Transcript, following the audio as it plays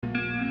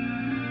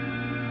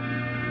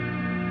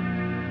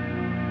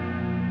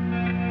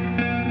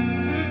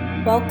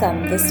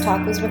Welcome. This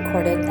talk was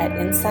recorded at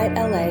Insight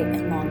LA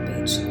in Long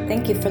Beach.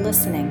 Thank you for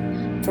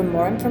listening. For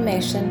more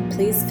information,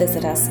 please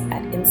visit us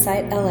at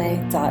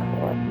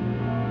insightla.org.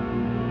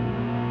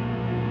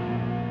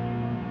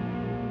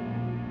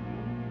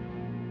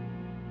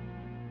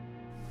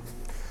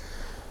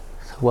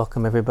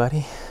 Welcome,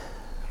 everybody.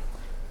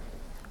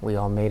 We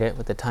all made it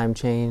with the time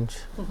change.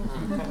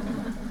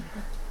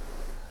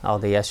 All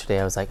day yesterday,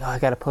 I was like, I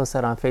got to post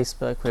that on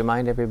Facebook,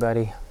 remind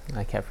everybody.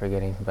 I kept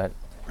forgetting, but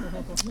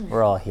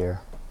we're all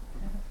here.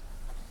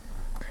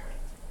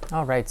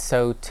 All right,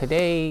 so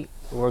today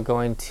we're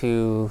going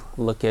to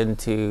look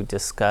into,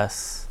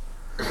 discuss,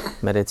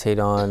 meditate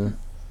on,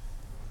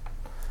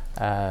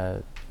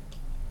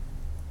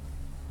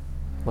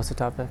 what's the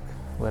topic?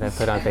 What did I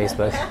put on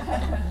Facebook?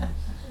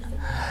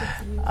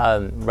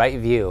 Right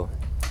view.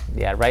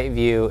 Yeah, right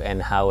view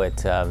and how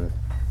it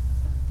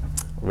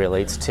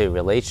relates to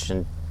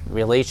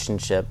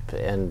relationship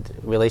and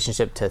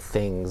relationship to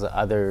things,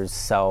 others,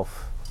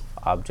 self,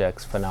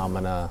 objects,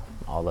 phenomena,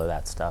 all of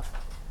that stuff.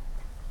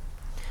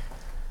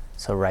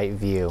 So right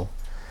view.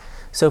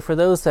 So for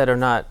those that are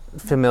not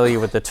familiar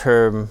with the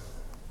term,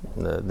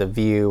 the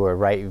view or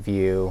right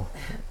view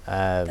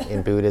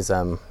in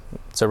Buddhism,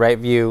 so right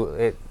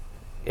view,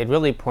 it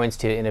really points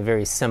to, in a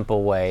very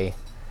simple way,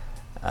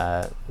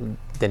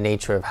 the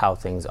nature of how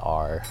things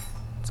are.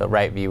 So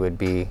right view would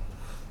be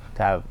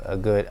to have a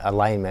good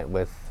alignment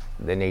with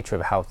the nature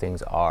of how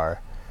things are.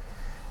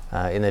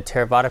 In the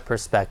Theravada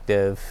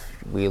perspective,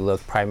 we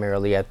look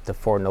primarily at the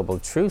Four Noble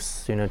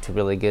Truths, to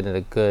really get in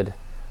a good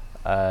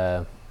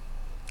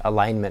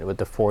alignment with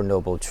the Four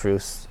Noble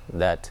Truths,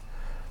 that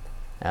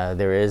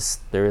there is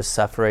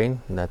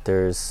suffering, that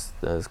there's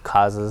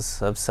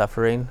causes of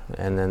suffering,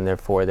 and then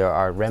therefore there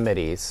are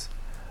remedies,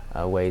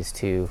 ways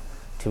to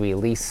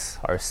release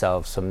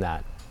ourselves from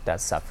that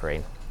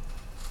suffering.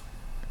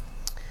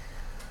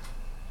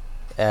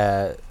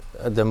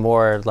 The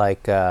more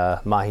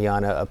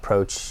Mahayana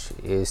approach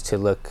is to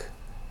look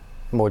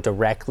more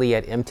directly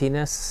at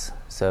emptiness.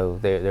 So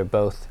they're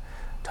both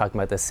talking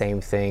about the same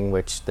thing,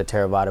 which the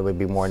Theravada would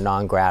be more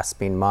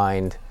non-grasping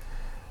mind.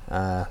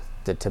 The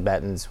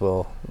Tibetans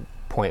will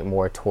point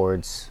more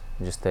towards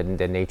just the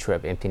nature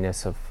of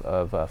emptiness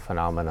of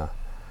phenomena.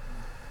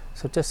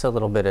 So just a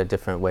little bit of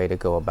different way to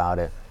go about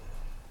it.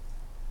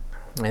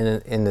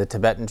 And in the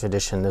Tibetan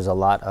tradition, there's a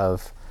lot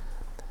of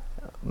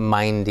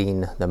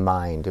minding the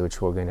mind, which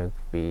we're going to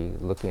be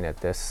looking at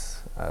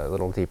this a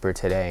little deeper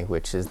today,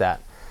 which is that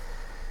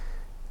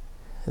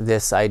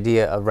this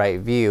idea of right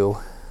view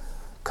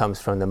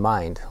comes from the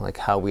mind. Like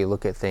how we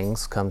look at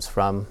things comes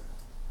from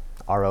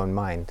our own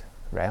mind,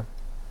 right?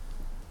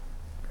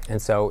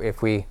 And so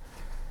if we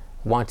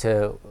want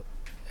to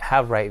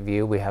have right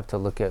view, we have to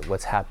look at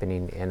what's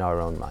happening in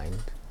our own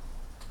mind.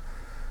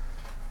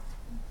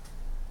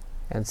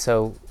 And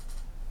so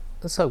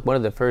one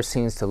of the first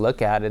things to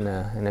look at in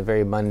a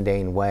very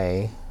mundane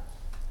way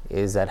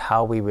is that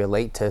how we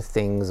relate to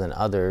things and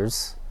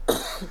others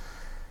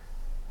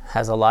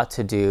has a lot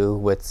to do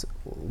with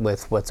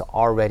what's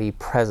already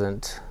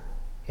present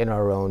in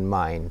our own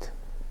mind.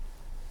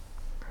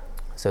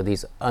 So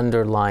these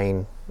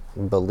underlying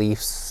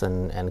beliefs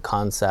and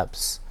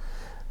concepts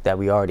that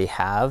we already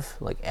have,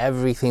 like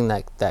everything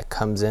that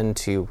comes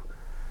into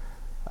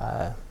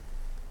our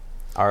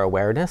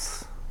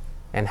awareness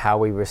and how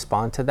we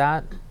respond to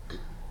that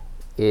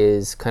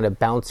is kind of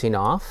bouncing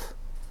off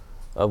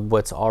of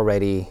what's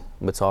already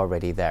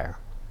there.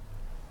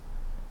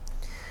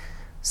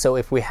 So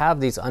if we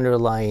have these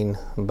underlying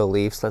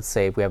beliefs, let's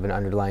say if we have an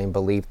underlying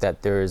belief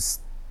that there's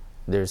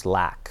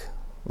lack,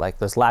 like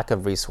there's lack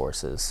of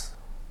resources.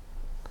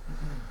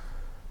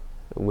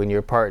 When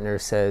your partner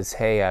says,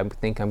 hey, I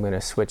think I'm going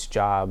to switch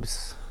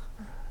jobs,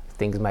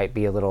 things might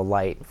be a little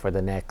light for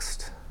the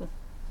next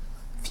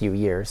few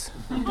years.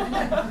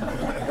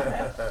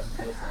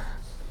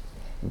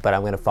 But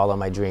I'm going to follow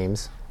my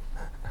dreams.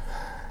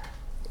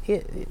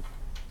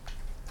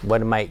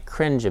 One might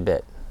cringe a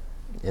bit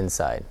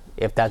inside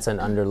if that's an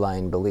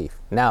underlying belief.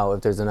 Now, if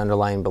there's an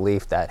underlying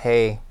belief that,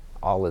 hey,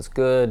 all is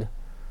good,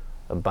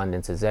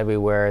 abundance is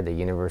everywhere, the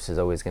universe is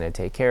always going to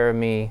take care of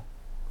me,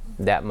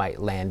 that might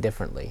land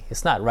differently.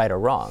 It's not right or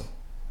wrong.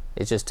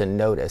 It's just to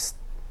notice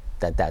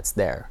that that's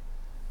there.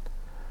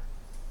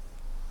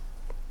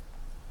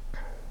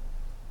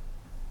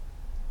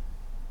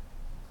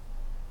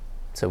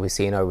 So we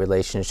see in our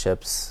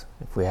relationships,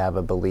 if we have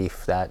a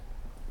belief that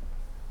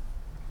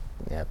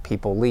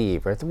people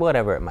leave or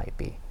whatever it might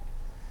be,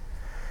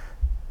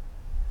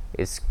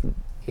 it's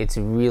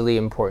really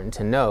important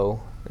to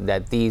know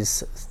that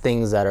these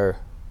things that are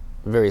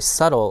very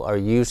subtle are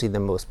usually the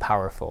most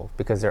powerful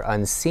because they're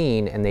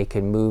unseen and they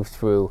can move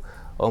through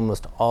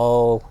almost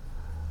all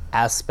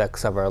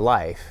aspects of our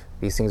life.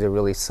 These things are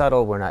really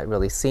subtle, we're not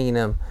really seeing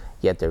them,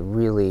 yet they're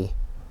really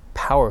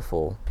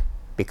powerful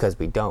because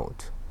we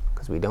don't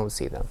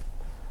see them.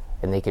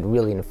 And they can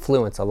really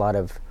influence a lot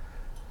of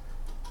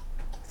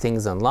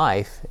things in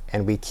life,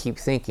 and we keep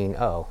thinking,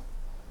 oh,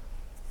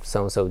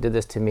 so-and-so did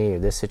this to me, or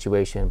this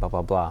situation, blah,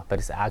 blah, blah. But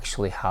it's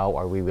actually how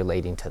are we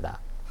relating to that?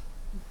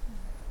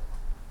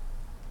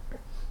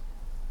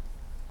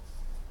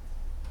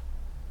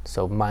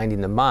 So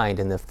minding the mind,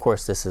 and of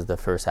course this is the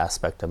first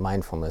aspect of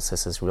mindfulness.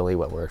 This is really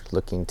what we're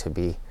looking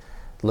to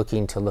look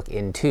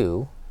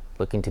into,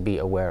 looking to be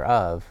aware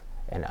of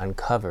and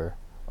uncover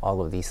all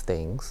of these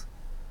things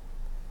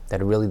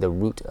that are really the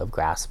root of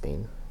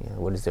grasping.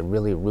 What is the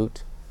really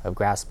root of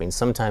grasping?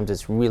 Sometimes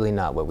it's really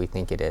not what we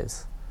think it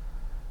is.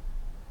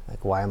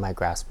 Like, why am I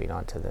grasping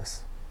onto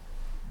this?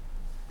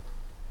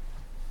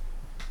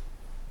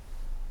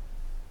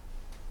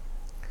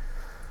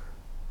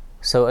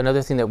 So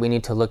another thing that we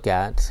need to look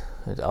at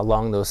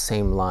along those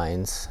same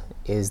lines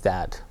is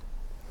that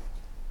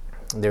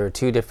there are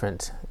two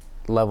different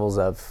levels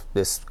of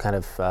this kind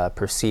of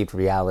perceived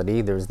reality.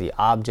 There's the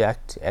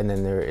object, and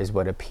then there is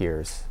what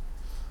appears.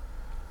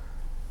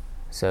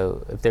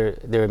 So if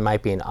there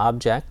might be an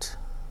object,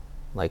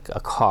 like a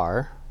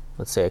car.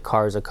 Let's say a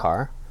car is a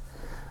car.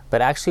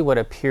 But actually what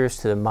appears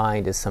to the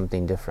mind is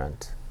something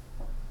different.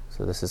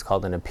 So this is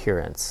called an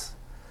appearance.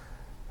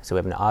 So we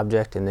have an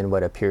object and then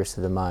what appears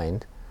to the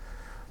mind.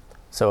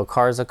 So a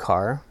car is a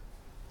car,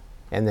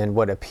 and then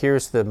what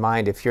appears to the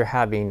mind, if you're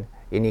having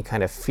any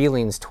kind of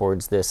feelings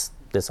towards this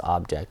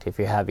object, if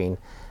it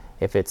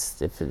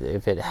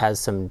has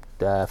some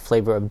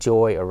flavor of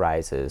joy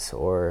arises,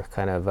 or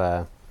kind of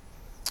a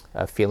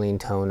feeling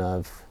tone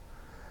of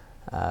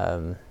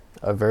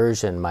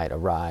aversion might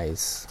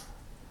arise.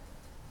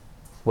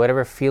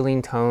 Whatever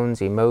feeling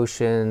tones,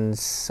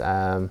 emotions,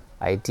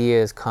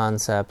 ideas,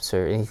 concepts,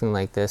 or anything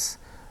like this,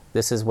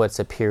 this is what's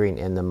appearing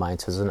in the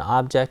mind. So there's an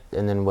object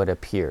and then what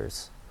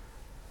appears.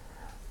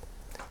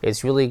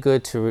 It's really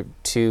good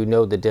to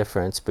know the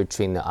difference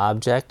between the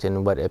object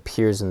and what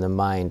appears in the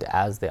mind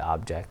as the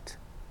object,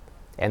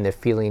 and the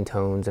feeling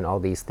tones and all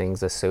these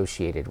things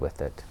associated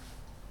with it.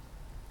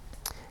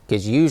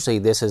 Because usually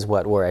this is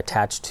what we're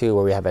attached to,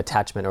 or we have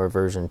attachment or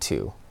aversion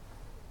to.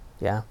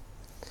 Yeah?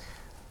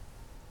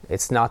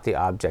 It's not the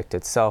object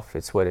itself,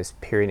 it's what is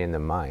appearing in the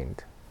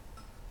mind.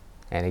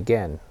 And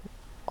again,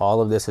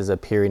 all of this is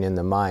appearing in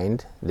the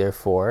mind,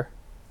 therefore,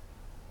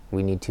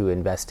 we need to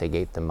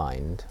investigate the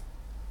mind.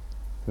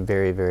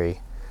 Very, very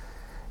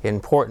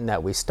important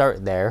that we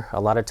start there. A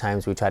lot of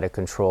times we try to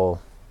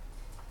control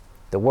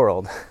the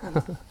world.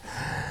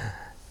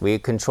 We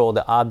control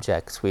the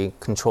objects, we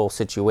control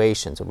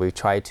situations, or we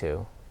try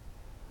to.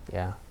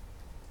 Yeah.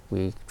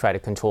 We try to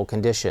control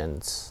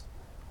conditions,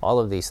 all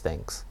of these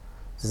things.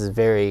 This is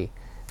very,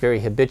 very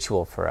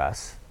habitual for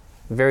us.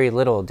 Very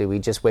little do we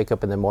just wake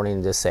up in the morning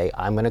and just say,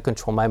 I'm going to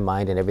control my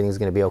mind and everything's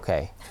going to be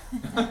okay.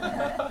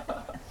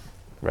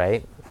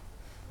 Right?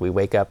 We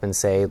wake up and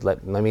say,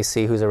 let me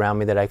see who's around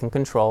me that I can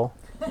control,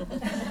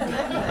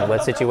 and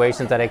what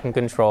situations that I can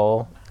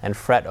control and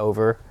fret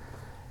over.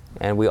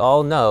 And we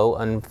all know,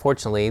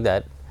 unfortunately,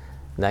 that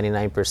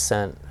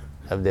 99%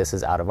 of this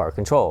is out of our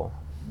control.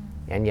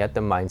 And yet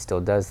the mind still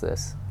does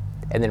this.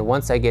 And then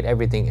once I get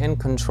everything in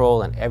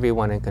control and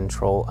everyone in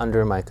control,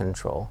 under my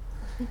control,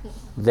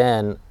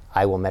 then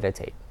I will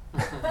meditate.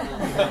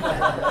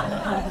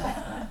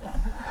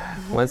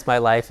 Once my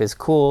life is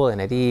cool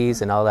and at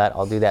ease and all that,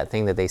 I'll do that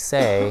thing that they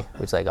say,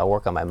 which is like I'll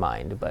work on my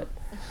mind. But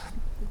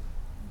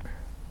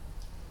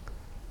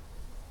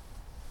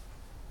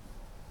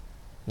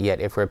yet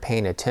if we're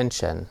paying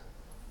attention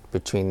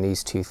between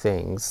these two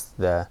things,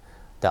 the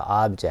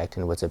object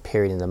and what's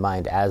appearing in the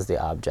mind as the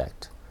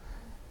object,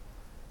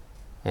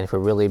 and if we're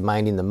really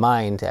minding the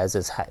mind as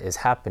is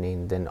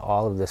happening, then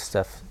all of this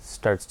stuff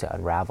starts to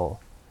unravel.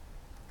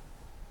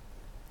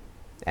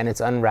 And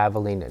it's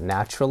unraveling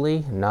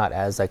naturally, not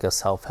as like a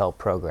self-help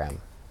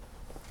program.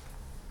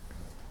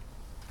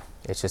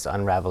 It's just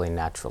unraveling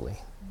naturally.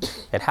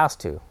 It has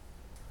to,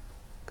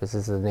 because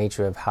this is the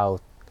nature of how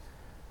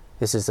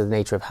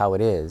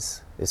it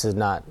is. This is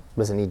not,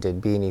 doesn't need to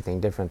be anything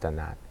different than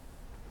that.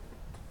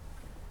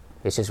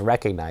 It's just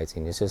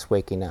recognizing, it's just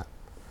waking up.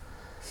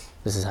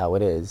 This is how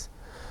it is.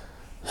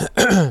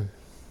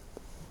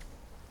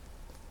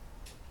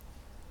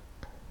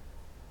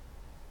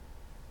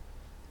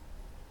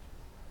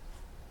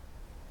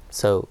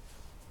 So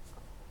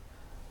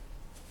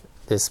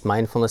this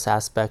mindfulness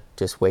aspect,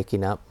 just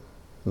waking up,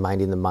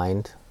 minding the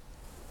mind,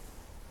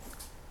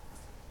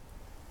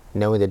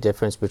 knowing the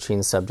difference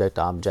between subject,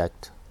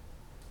 object,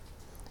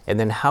 and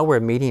then how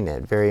we're meeting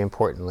it, very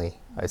importantly.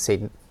 I'd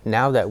say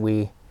now that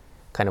we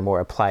kind of more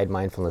applied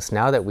mindfulness,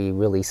 now that we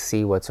really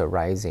see what's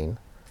arising,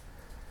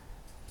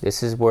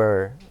 this is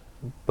where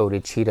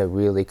bodhicitta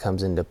really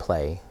comes into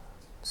play.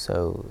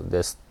 So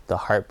the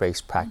heart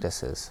breaks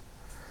practices.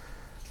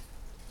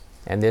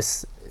 And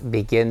this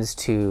begins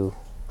to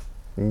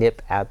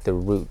nip at the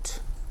root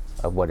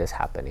of what is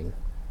happening.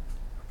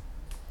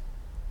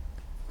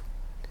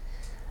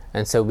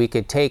 And so we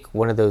could take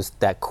one of those,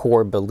 that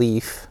core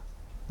belief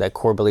that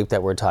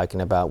we're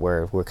talking about,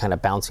 where we're kind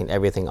of bouncing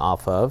everything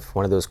off of.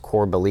 One of those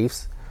core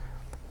beliefs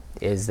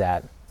is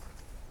that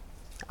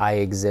I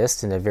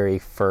exist in a very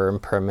firm,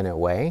 permanent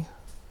way,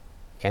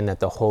 and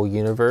that the whole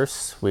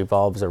universe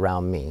revolves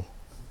around me,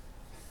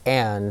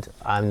 and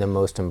I'm the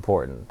most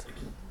important.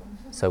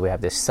 So we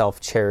have this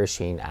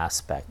self-cherishing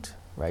aspect,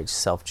 right?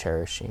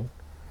 Self-cherishing.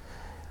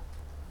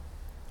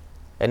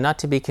 And not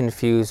to be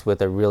confused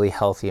with a really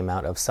healthy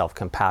amount of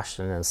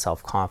self-compassion and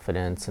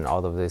self-confidence and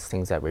all of these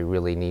things that we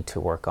really need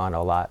to work on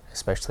a lot,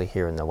 especially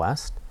here in the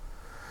West.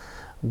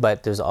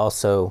 But there's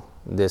also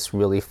this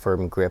really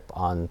firm grip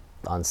on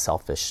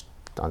selfishness,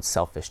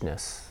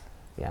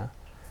 yeah.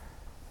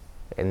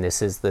 And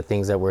this is the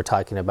things that we're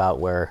talking about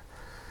where,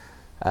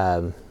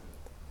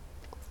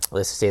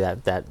 let's say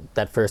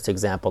that first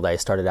example that I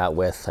started out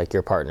with, like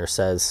your partner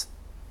says,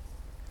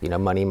 you know,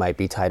 money might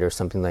be tight or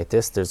something like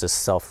this. There's a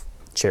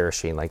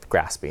self-cherishing, like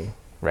grasping,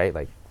 right?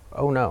 Like,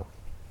 oh no,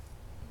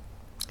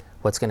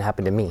 what's going to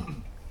happen to me?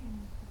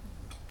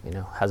 You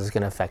know, how's this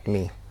going to affect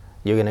me?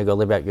 You're going to go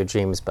live out your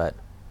dreams, but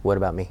what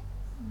about me?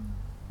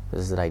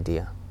 This is the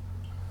idea.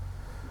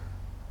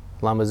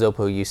 Lama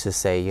Zopo used to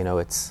say, you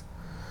know,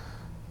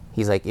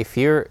 he's like, if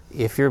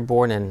you're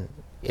born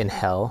in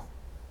hell,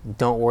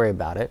 don't worry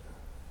about it.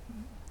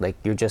 Like,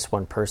 you're just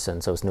one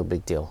person, so it's no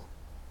big deal.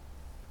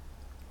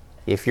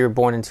 If you're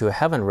born into a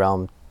heaven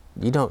realm,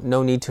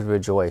 no need to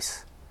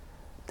rejoice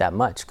that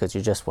much because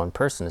you're just one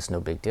person. It's no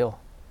big deal.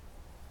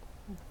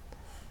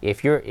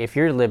 If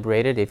you're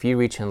liberated, if you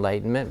reach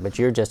enlightenment, but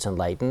you're just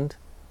enlightened,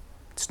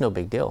 it's no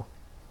big deal.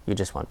 You're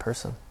just one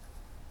person.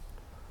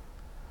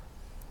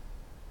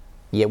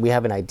 Yet we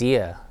have an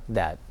idea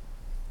that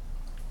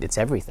it's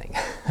everything.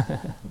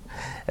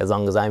 As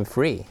long as I'm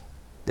free,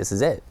 this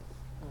is it.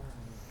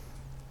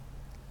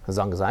 As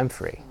long as I'm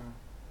free,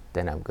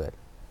 then I'm good.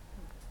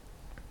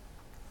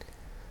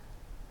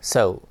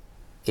 So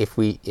if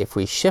we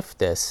shift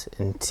this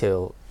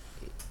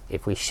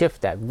if we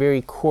shift that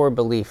very core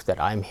belief that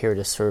I'm here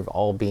to serve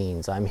all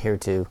beings, I'm here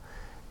to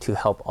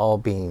help all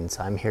beings,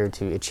 I'm here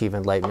to achieve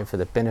enlightenment for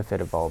the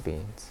benefit of all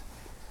beings.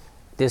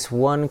 This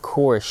one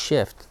core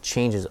shift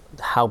changes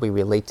how we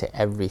relate to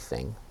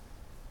everything.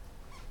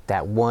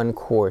 That one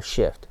core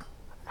shift,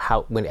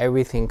 when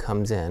everything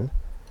comes in,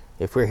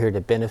 if we're here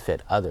to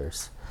benefit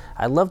others.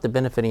 I love the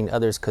benefiting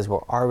others because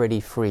we're already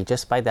free.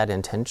 Just by that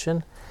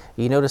intention,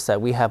 you notice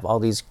that we have all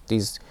these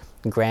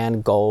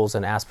grand goals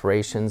and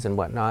aspirations and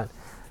whatnot,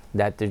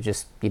 that they're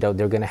just, you know,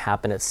 they're going to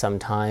happen at some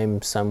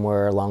time,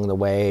 somewhere along the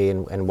way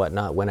and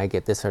whatnot, when I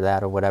get this or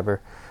that or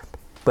whatever.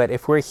 But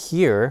if we're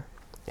here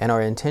and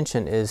our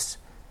intention is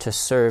to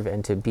serve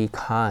and to be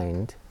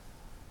kind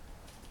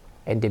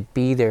and to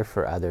be there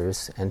for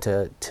others and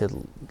to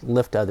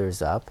lift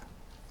others up,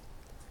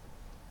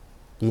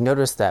 you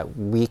notice that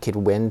we could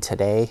win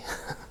today.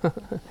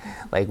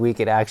 Like we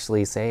could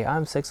actually say,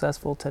 I'm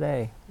successful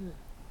today.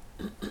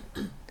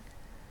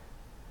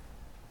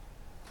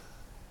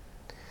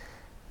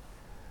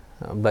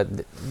 But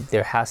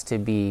there has to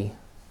be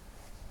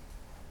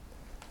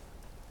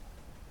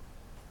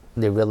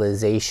the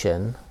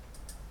realization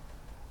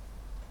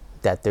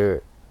that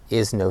there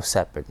is no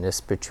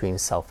separateness between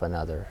self and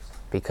others.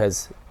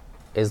 Because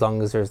as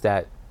long as there's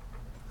that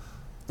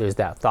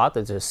thought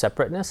that there's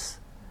separateness,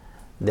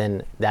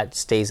 then that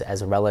stays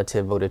as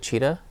relative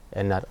bodhicitta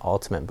and not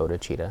ultimate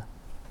bodhicitta.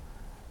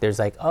 There's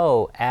like,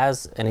 oh,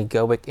 as an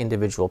egoic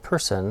individual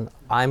person,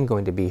 I'm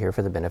going to be here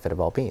for the benefit of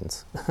all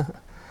beings.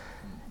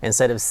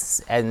 Instead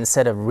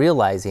of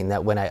realizing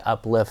that when I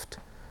uplift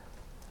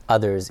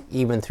others,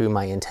 even through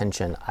my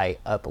intention, I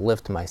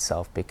uplift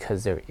myself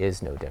because there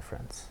is no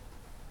difference.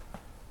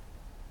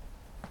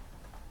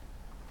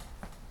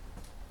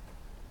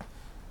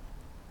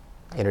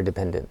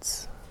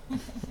 Interdependence.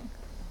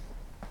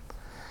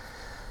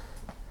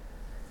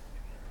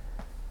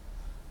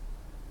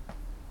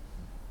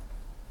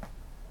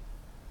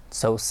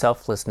 So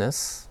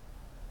selflessness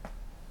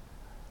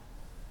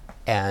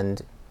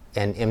and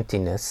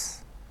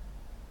emptiness,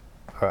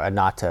 or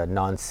anatta,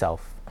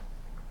 non-self,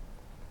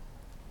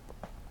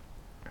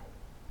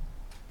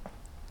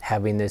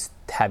 having this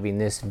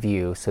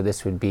view, so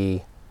this would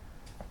be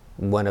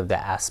one of the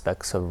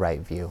aspects of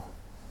right view.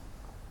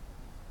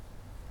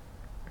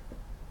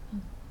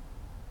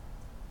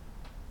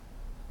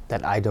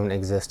 That I don't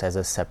exist as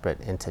a separate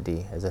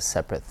entity, as a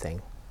separate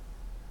thing.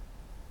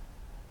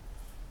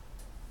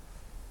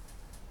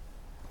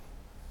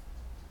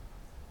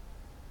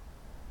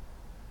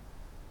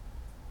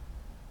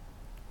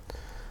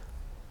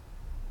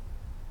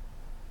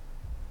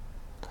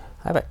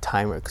 I have a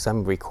timer, because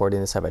I'm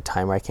recording this, I have a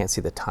timer. I can't see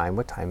the time.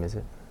 What time is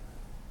it?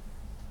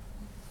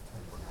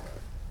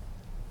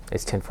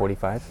 It's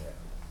 10:45?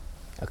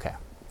 Okay.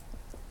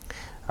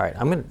 All right,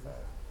 I'm going to...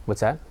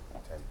 What's that?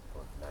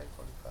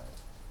 10:45.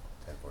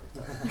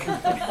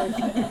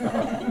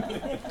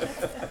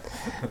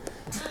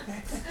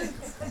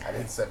 I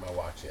didn't set my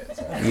watch yet.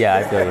 So. Yeah,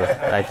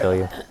 I feel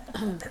you.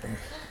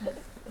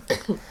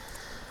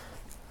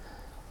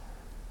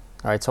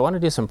 All right, so I want to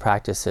do some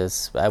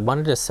practices. I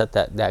wanted to set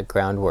that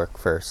groundwork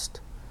first.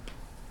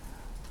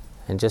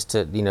 And just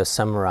to,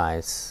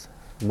 summarize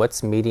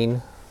what's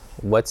meeting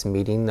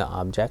the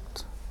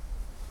object.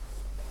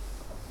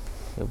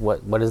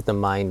 What is the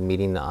mind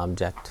meeting the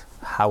object?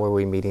 How are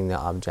we meeting the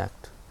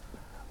object?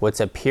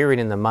 What's appearing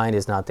in the mind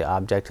is not the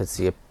object, it's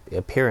the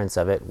appearance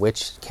of it,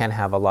 which can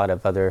have a lot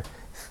of other,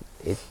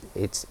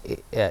 it's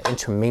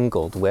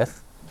intermingled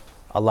with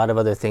a lot of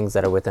other things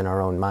that are within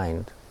our own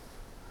mind.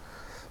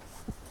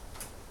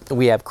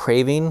 we have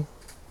craving,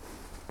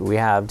 we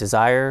have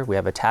desire, we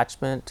have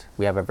attachment,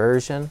 we have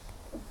aversion.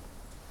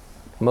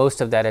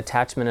 Most of that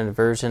attachment and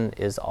aversion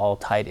is all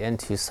tied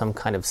into some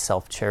kind of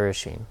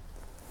self-cherishing.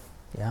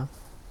 Yeah?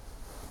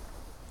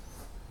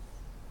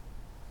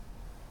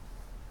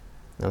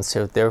 And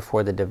so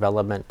therefore the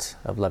development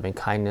of loving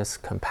kindness,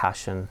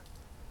 compassion.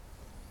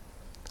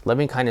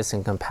 Loving kindness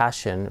and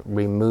compassion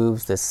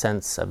removes the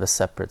sense of a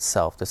separate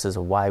self. This is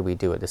why we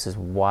do it. This is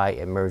why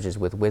it merges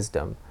with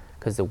wisdom.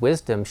 Because the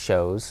wisdom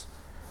shows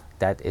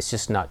that it's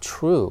just not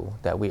true,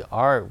 that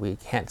we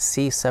can't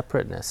see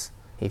separateness.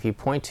 If you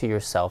point to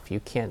yourself,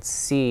 you can't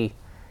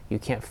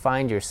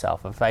find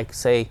yourself. If I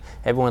say,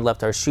 everyone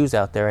left our shoes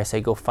out there, I say,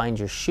 go find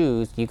your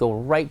shoes, you go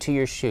right to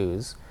your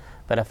shoes.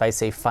 But if I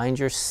say, find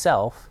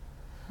yourself,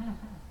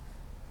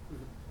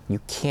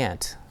 you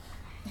can't.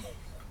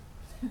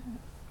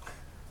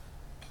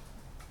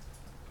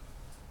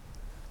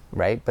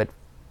 Right? But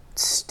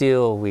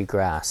still we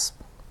grasp.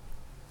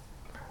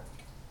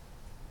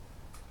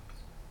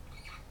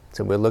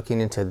 So we're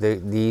looking into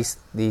these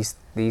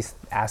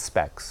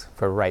aspects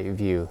for right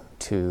view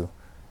to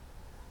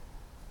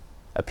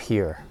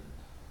appear,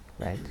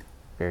 right?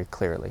 Very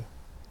clearly.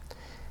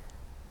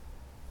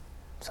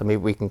 So maybe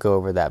we can go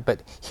over that.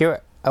 But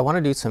here I want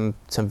to do some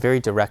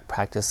very direct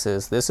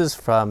practices. This is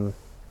from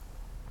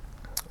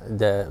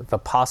the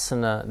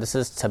Vipassana. This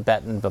is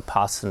Tibetan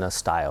Vipassana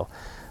style.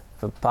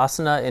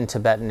 Vipassana in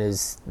Tibetan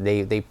is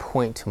they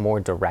point more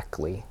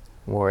directly.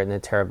 More in the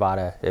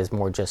Theravada is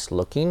more just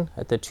looking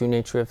at the true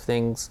nature of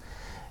things.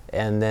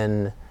 And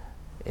then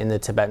in the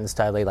Tibetan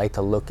style, they like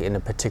to look in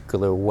a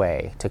particular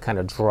way to kind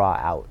of draw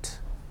out.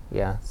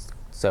 Yeah.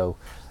 So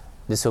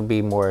this will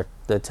be more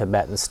the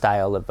Tibetan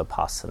style of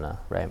Vipassana,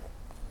 right?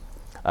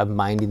 Of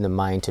minding the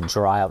mind to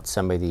draw out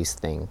some of these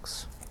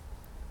things.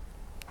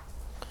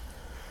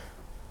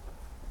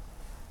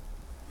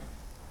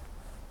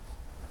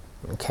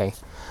 Okay.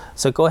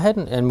 So go ahead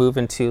and move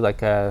into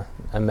like a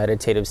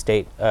meditative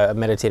state, a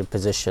meditative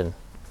position.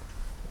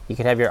 You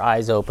can have your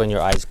eyes open, your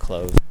eyes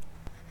closed.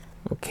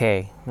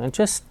 Okay, and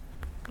just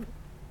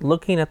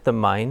looking at the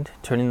mind,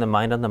 turning the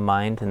mind on the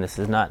mind, and this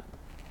is not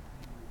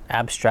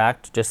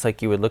abstract, just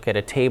like you would look at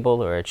a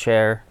table or a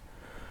chair.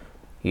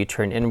 You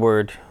turn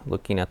inward,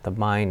 looking at the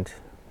mind.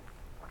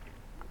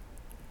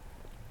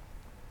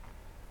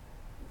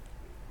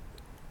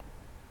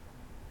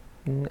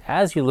 And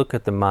as you look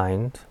at the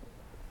mind,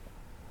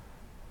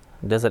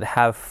 does it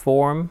have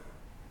form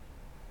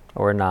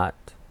or not?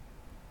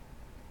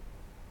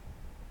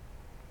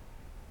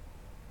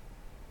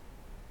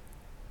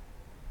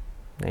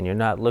 And you're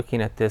not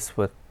looking at this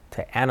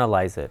to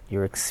analyze it.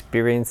 You're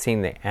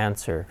experiencing the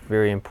answer.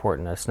 Very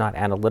important. It's not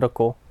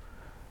analytical.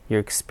 You're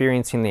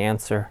experiencing the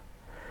answer.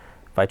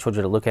 If I told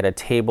you to look at a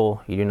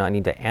table, you do not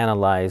need to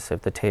analyze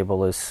if the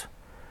table is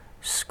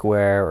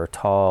square or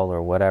tall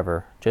or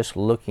whatever. Just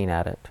looking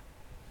at it.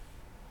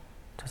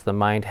 Does the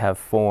mind have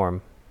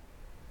form?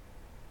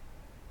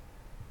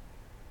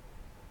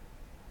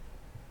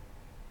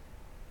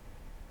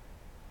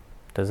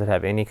 Does it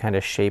have any kind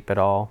of shape at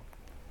all?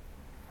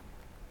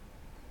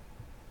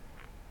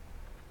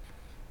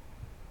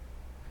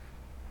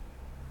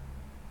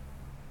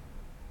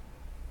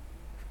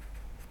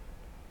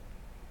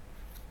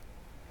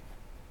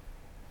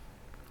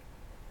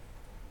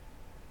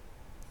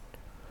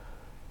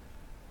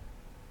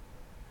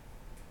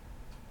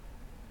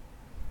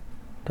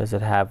 Does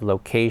it have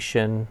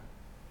location?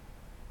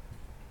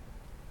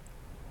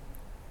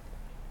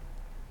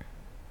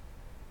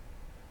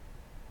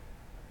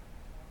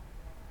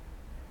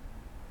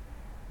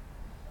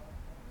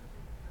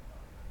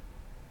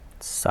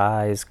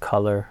 Size,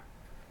 color.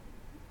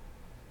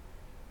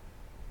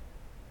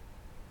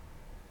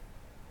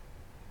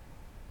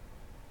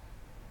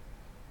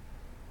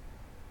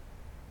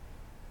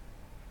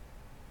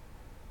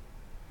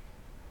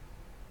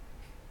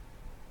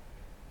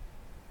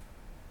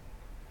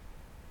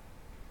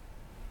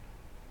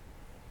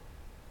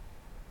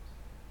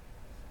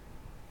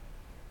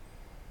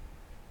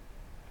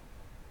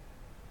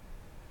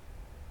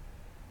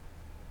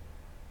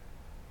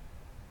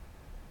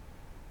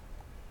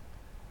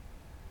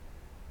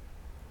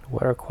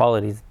 What are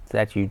qualities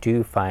that you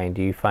do find?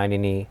 Do you find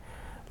any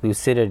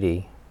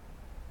lucidity?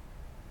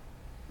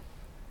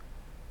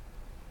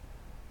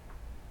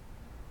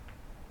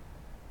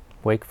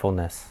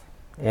 Wakefulness,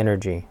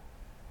 energy?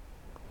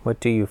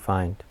 What do you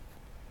find?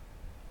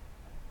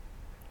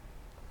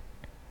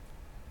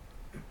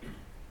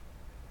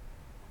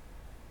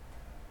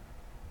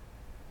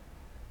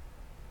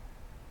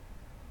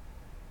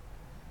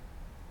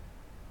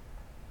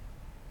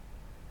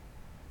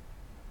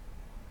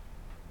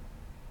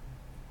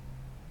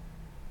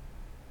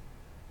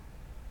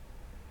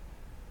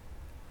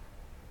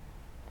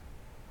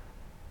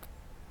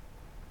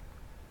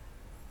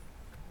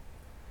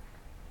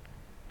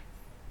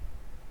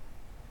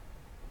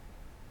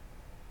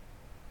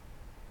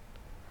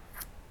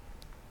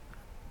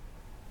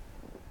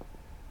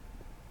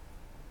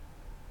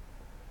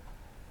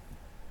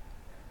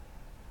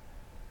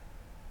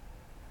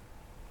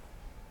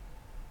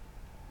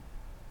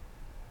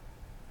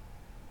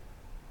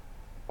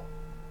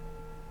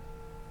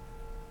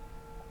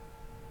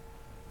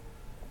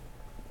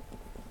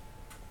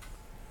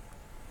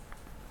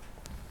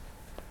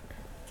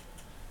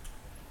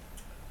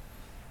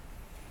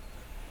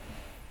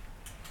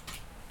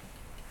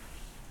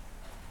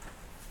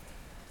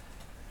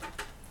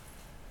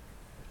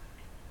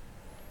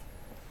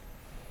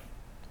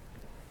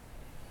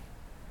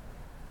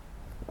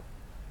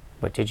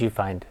 What did you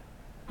find?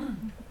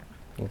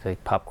 It's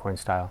like popcorn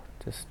style.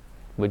 Just,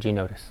 what'd you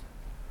notice?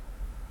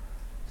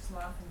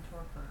 Sloth and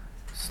torpor.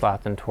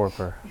 Sloth and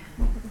torpor.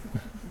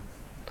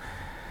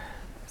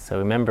 So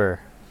remember,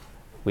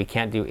 we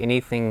can't do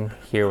anything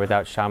here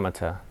without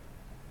shamatha,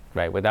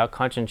 right? Without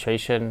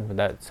concentration,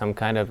 without some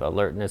kind of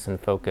alertness and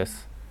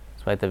focus.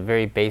 So at the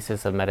very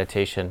basis of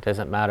meditation,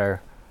 doesn't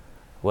matter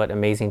what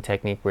amazing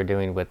technique we're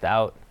doing,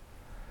 without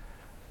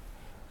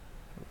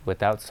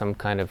some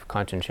kind of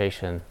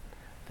concentration,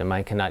 the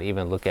mind cannot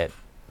even look at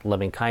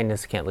loving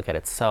kindness, can't look at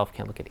itself,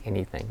 can't look at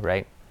anything,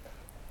 right?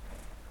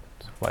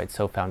 That's why it's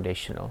so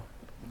foundational.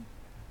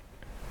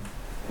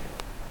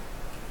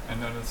 I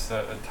noticed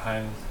that at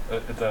times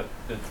that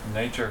its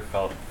nature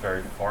felt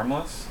very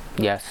formless.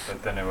 Yes.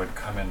 But then it would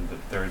come in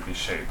that there would be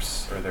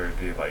shapes, or there would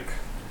be like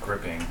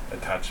gripping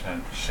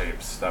attachment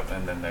shapes that,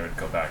 and then they would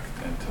go back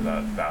into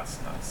that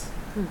vastness.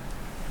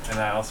 And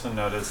I also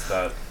noticed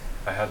that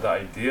I had the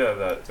idea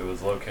that it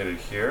was located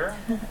here,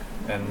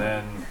 and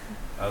then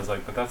I was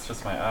like, but that's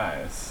just my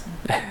eyes.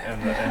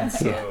 And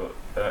so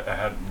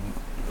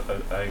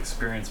I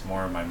experienced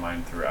more of my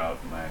mind throughout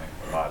my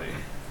body.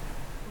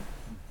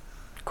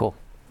 Cool.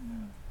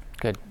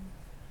 Good.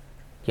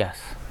 Yes.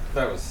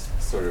 That was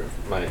sort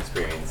of my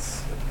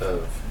experience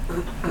of,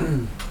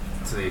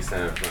 to the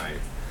extent of my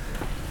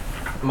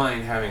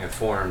mind having a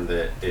form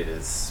that it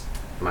is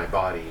my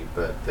body,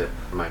 but that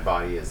my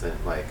body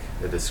isn't like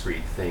a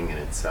discrete thing in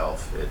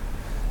itself.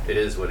 It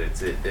is what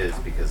it is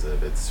because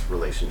of its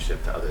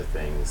relationship to other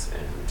things,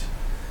 and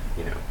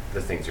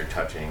the things you're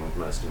touching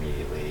most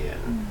immediately,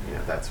 and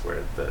that's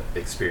where the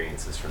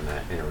experience is from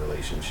that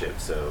interrelationship.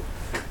 So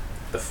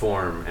the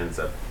form ends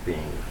up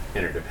being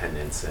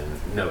interdependence, and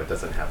no, it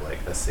doesn't have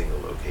like a single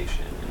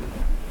location.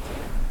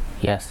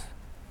 Yes.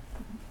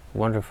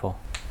 Wonderful.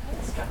 I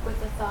was struck with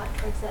the thought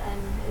towards the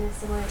end in a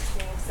similar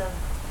experience of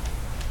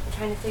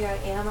trying to figure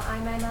out, am I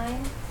my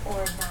mind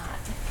or not?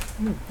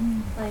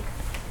 Like,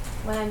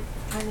 when I'm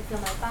trying to feel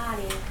my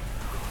body,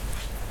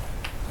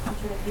 I'm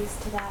sort of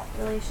used to that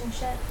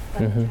relationship, but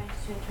trying to enter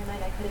my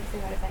mind, I couldn't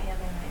figure out if I am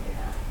my mind or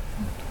not.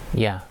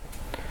 Yeah.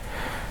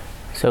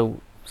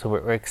 So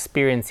we're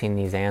experiencing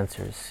these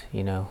answers,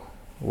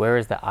 Where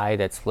is the I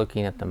that's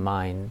looking at the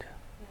mind?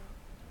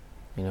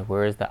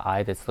 Where is the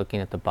I that's looking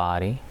at the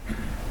body?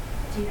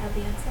 Do you have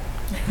the answer?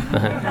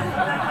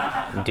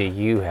 Do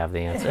you have the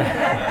answer?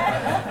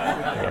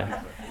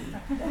 Yeah.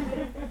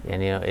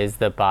 And is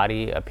the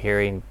body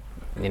appearing,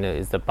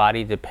 is the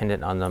body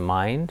dependent on the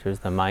mind, or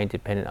is the mind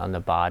dependent on the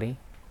body?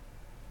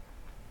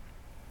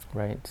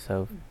 Right?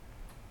 So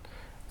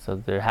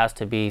there has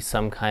to be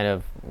some kind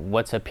of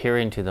what's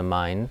appearing to the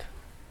mind,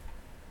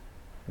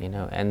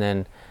 and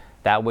then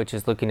that which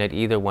is looking at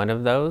either one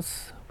of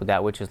those,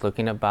 that which is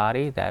looking at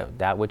body,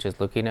 that which is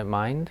looking at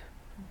mind,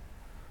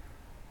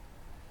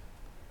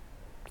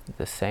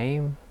 the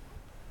same.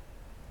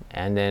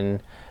 And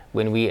then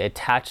when we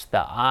attach the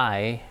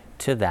I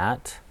to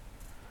that,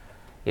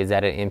 is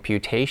that an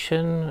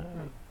imputation,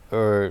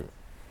 or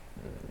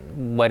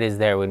what is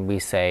there when we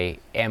say,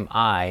 am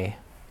I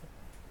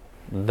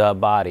the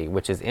body?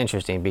 Which is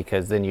interesting,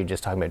 because then you're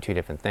just talking about two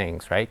different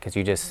things, right? Because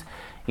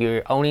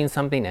you're owning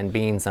something and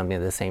being something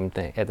at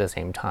the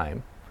same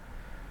time.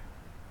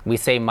 We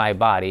say my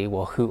body,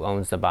 well, who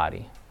owns the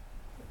body?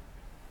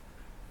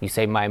 You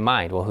say my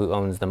mind, well, who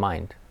owns the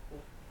mind?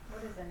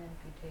 What is an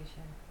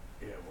imputation?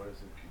 Yeah, what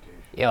is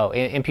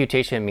imputation?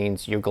 Imputation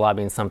means you're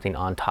globbing something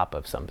on top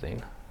of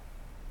something.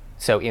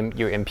 So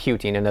you're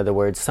imputing, in other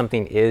words,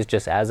 something is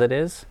just as it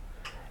is,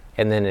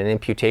 and then an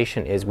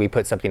imputation is we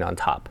put something on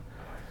top.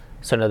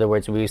 So in other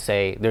words, we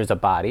say there's a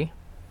body,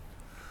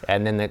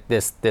 and then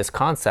this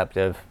concept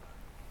of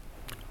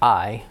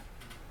I,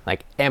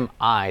 like am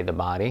I the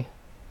body,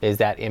 is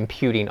that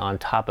imputing on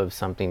top of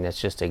something that's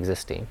just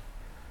existing.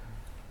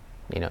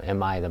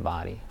 Am I the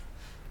body?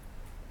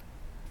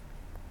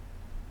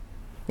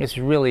 It's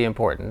really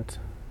important.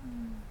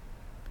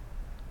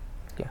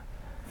 Yeah.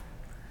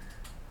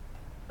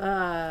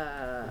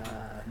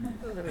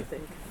 Let me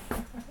think.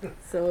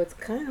 So it's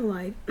kind of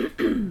like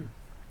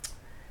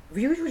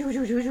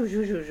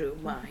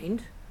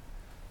mind,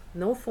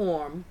 no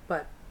form,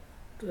 but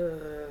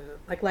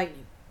like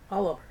lightning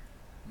all over.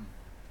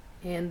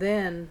 And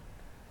then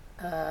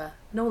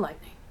no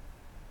lightning.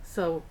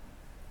 So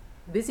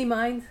busy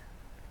mind,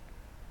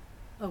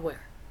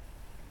 aware.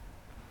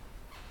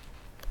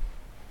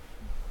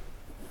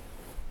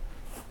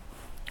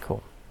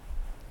 Cool.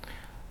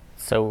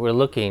 So we're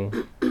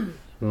looking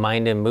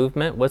mind and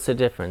movement. What's the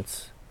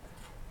difference?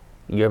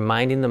 You're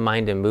minding the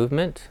mind in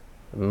movement,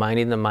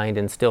 minding the mind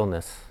in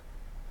stillness.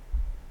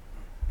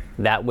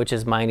 That which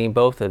is minding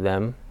both of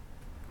them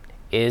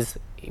is,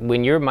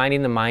 when you're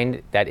minding the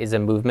mind that is a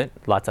movement,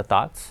 lots of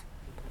thoughts,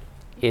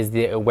 is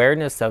the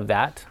awareness of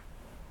that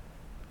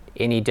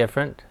any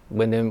different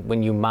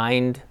when you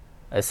mind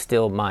a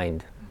still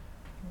mind?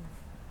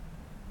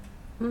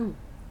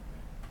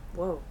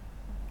 Whoa.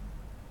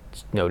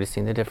 Just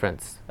noticing the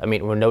difference. I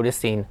mean, we're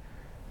noticing,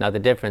 not the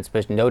difference,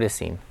 but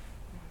noticing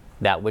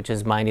that which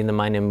is minding the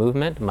mind in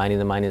movement, minding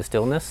the mind in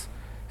stillness,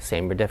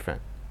 Same or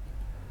different?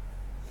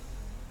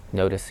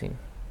 Noticing.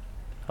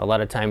 A lot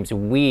of times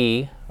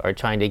we are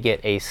trying to get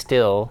a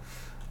still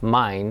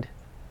mind.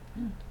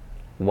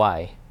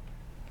 Why?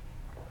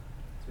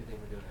 So we think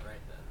we're doing it right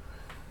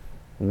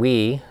then.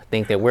 We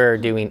think that we're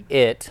doing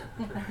it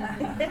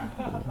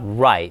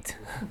right,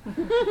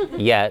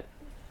 yet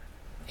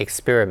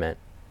experiment.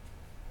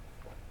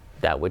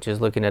 That which is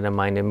looking at a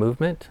mind in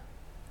movement,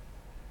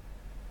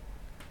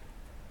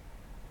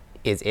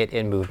 is it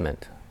in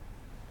movement?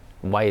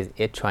 Why is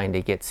it trying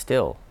to get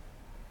still?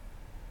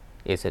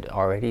 Is it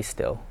already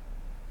still?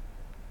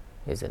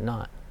 Is it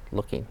not?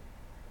 Looking.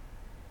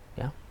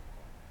 Yeah?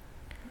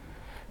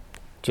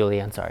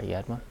 Julie, I'm sorry, you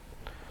had one?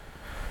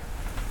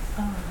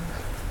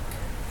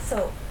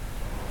 So,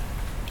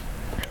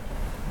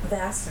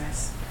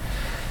 vastness,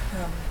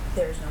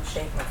 there's no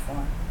shape or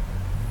form,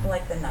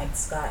 like the night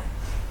sky,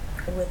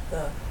 with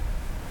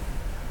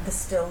the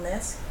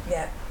stillness,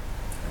 yet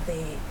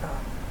the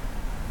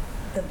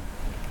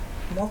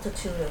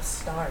multitude of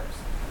stars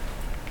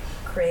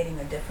creating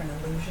a different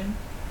illusion,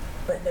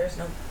 but there's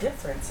no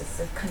difference. It's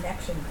a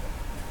connection.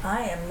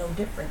 I am no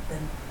different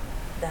than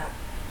that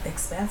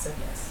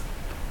expansiveness.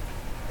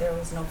 There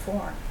was no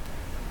form,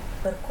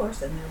 but of course,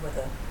 then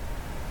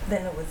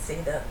it would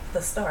see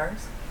the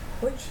stars,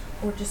 which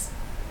were just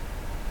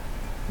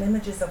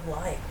images of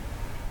light.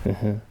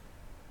 Mm-hmm.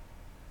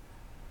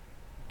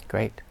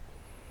 Great.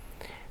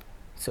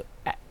 So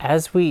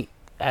as we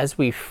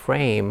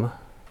frame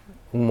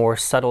more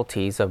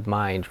subtleties of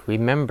mind,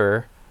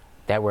 remember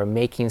that we're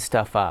making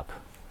stuff up,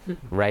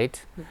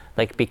 right?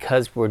 Like,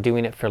 because we're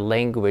doing it for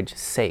language's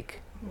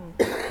sake.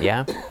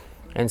 Yeah?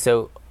 And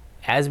so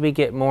as we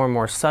get more and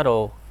more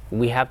subtle,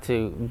 we have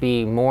to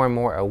be more and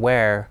more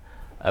aware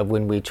of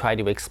when we try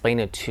to explain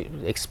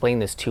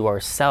this to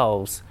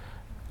ourselves,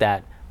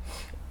 that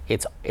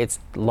it's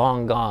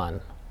long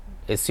gone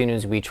as soon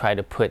as we try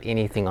to put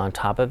anything on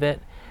top of it,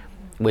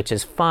 which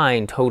is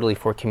fine totally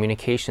for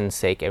communication's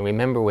sake. And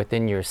remember,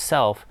 within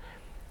yourself,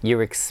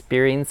 you're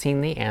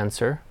experiencing the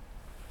answer.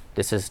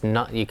 This is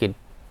not, you could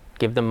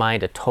give the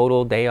mind a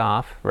total day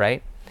off,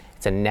 right?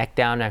 It's a neck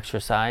down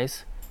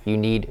exercise. You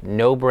need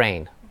no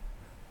brain.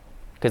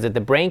 Because if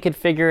the brain could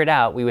figure it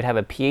out, we would have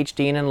a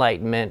PhD in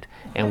enlightenment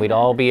and we'd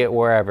all be at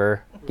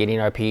wherever getting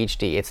our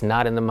PhD. It's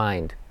not in the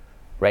mind,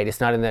 right? It's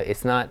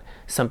not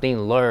something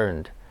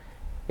learned.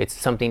 It's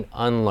something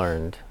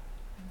unlearned,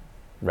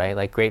 right?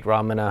 Like great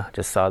Ramana,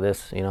 just saw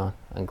this,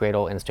 on great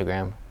old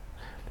Instagram.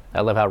 I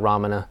love how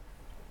Ramana,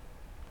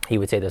 he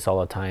would say this all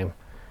the time.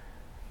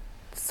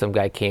 Some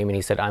guy came and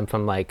he said, I'm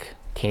from like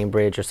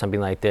Cambridge or something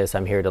like this.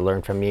 I'm here to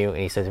learn from you. And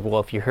he says, well,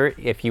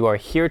 if you are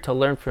here to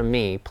learn from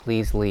me,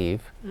 please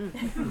leave.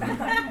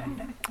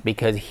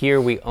 Because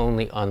here we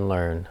only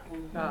unlearn,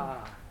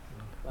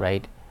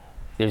 right?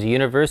 There's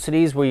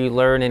universities where you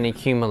learn and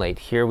accumulate.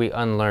 Here we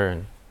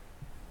unlearn,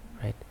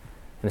 right?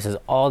 And this is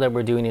all that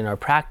we're doing in our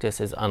practice,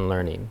 is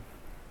unlearning,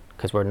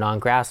 because we're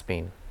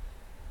non-grasping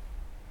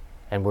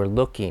and we're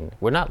looking.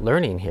 We're not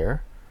learning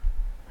here.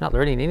 We're not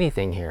learning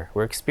anything here.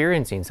 We're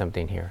experiencing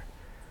something here.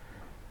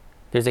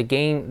 There's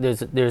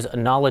a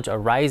knowledge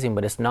arising,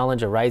 but it's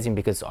knowledge arising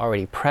because it's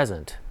already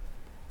present,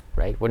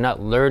 right? We're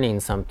not learning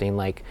something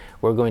like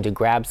we're going to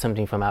grab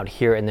something from out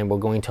here and then we're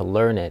going to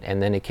learn it,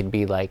 and then it could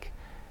be like,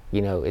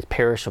 it's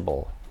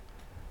perishable,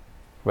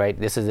 right?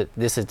 This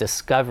is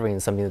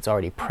discovering something that's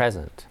already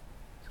present.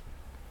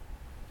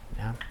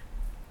 Yeah.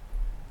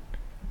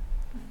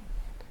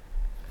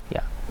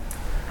 Yeah.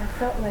 I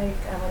felt like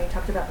when you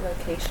talked about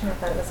location, I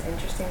thought it was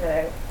interesting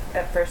that I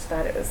at first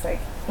thought it was like,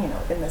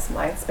 in this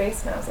mind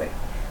space, and I was like,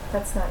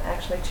 that's not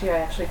actually true. I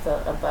actually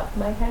feel above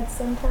my head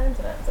sometimes,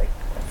 and I was like,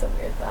 that's a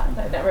weird thought.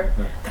 I never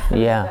thought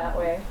that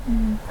way.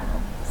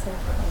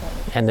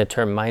 And the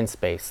term mind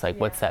space, like,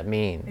 what's that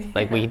mean?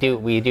 Like, we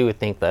do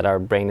think that our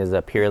brain is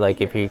up here.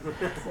 Like, if you,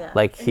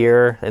 like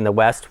here in the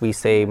West, we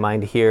say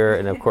mind here,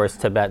 and of course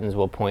Tibetans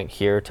will point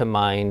here to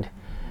mind.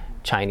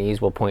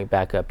 Chinese will point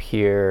back up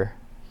here,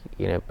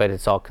 but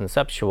it's all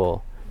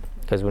conceptual.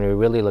 Because when we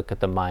really look at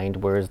the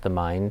mind, where is the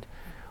mind?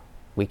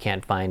 We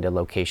can't find a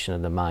location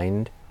of the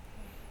mind.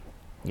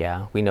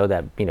 Yeah, we know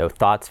that,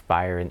 thoughts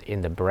fire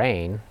in the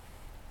brain.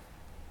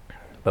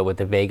 But with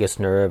the vagus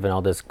nerve and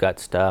all this gut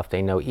stuff,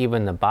 they know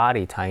even the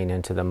body tying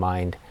into the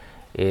mind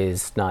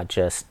is not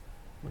just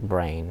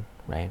brain,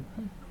 right?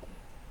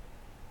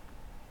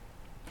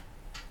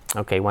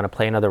 Okay, you want to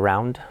play another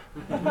round?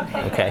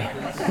 Okay.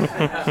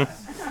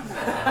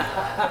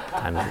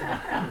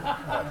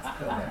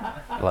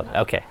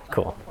 Okay,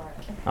 cool.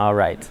 All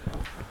right.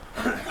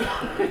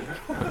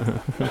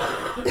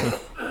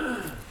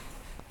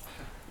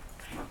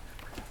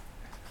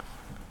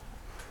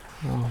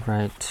 All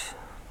right.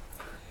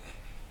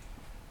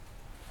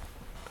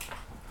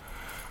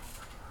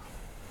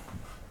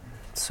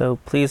 So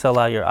please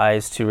allow your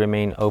eyes to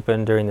remain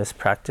open during this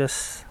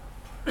practice.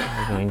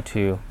 We're going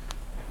to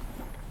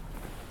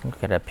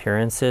look at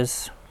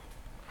appearances.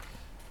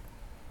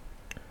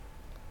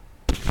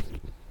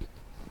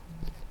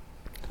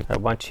 I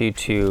want you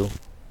to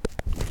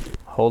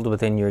hold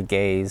within your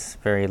gaze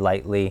very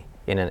lightly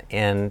in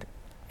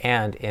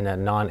a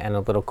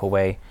non-analytical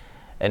way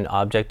an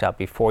object out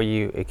before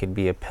you. It could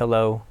be a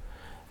pillow,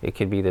 it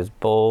could be this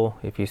bowl,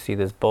 if you see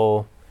this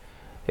bowl,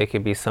 it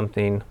could be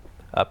something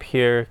up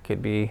here, it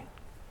could be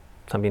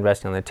something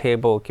resting on the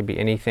table, it could be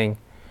anything.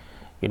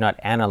 You're not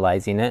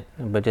analyzing it,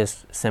 but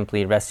just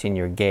simply resting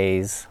your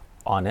gaze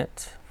on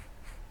it.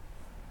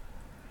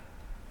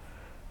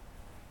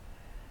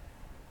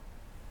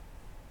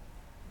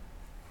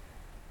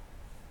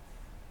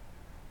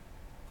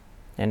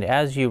 And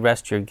as you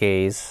rest your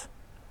gaze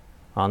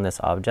on this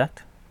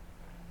object,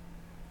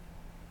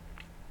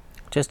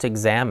 just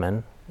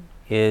examine,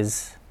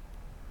 is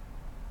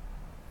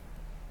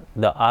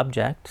the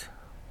object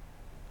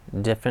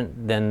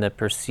different than the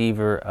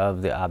perceiver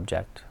of the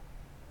object?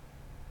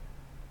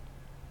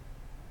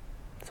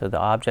 So the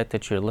object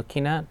that you're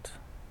looking at,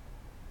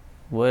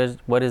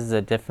 what is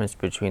the difference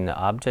between the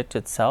object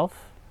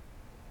itself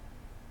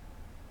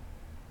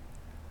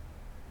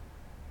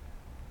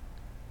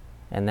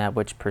and that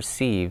which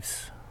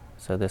perceives?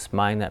 So this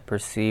mind that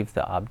perceives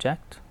the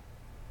object,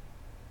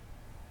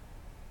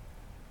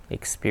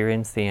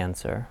 experience the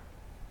answer.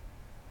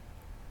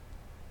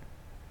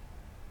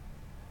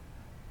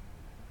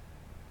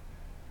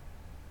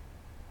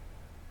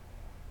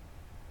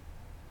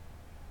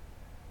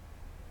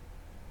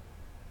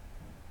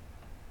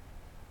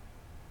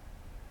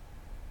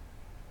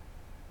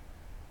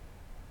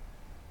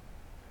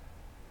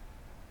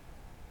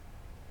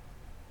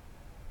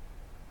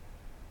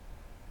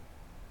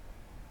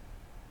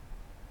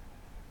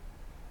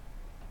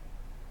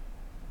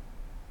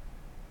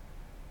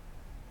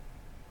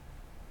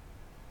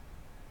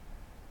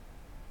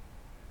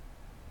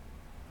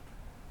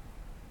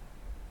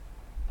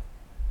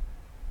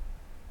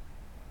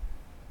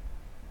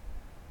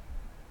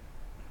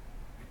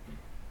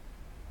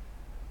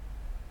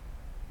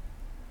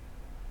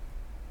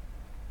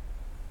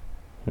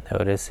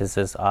 Notice, is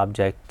this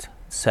object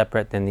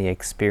separate than the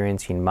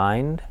experiencing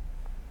mind?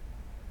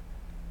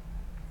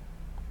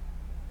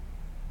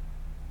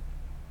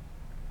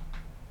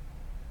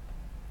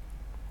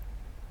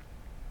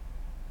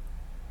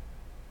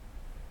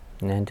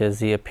 And does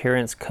the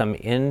appearance come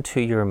into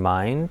your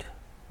mind,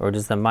 or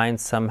does the mind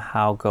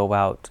somehow go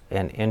out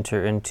and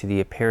enter into the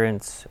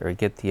appearance or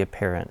get the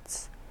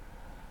appearance?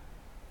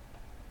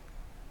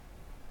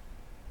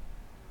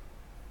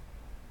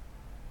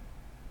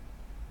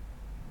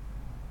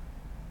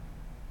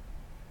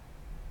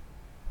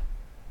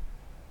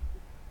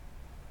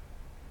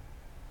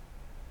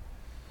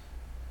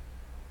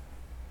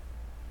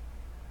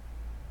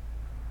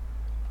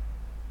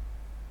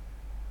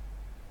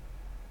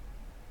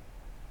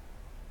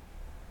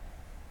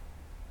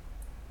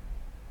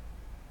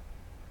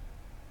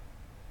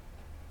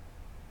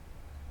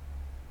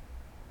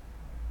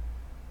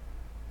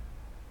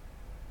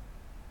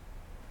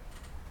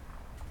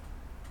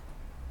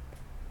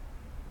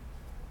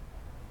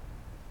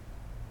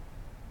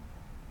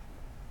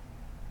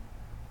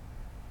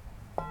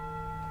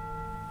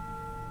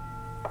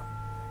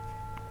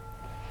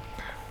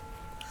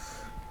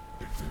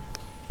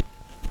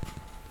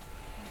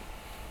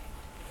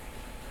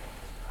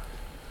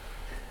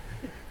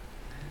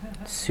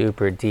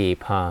 Super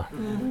deep, huh?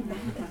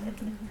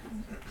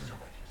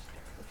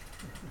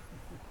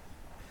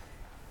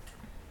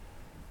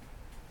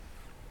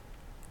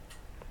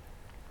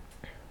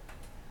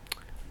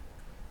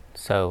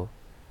 So,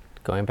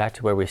 going back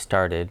to where we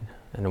started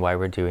and why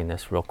we're doing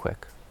this real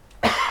quick.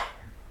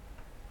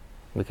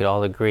 We could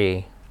all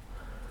agree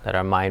that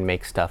our mind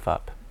makes stuff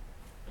up.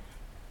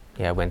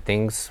 Yeah, when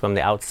things from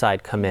the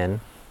outside come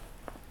in,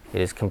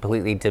 it is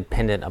completely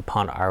dependent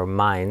upon our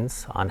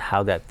minds on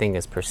how that thing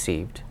is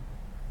perceived.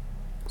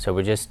 So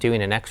we're just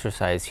doing an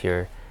exercise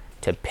here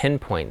to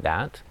pinpoint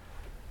that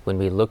when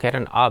we look at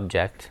an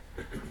object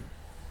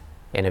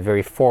in a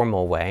very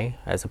formal way,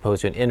 as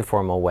opposed to an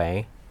informal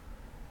way.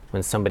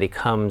 When somebody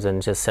comes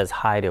and just says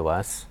hi to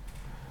us,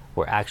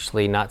 we're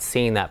actually not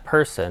seeing that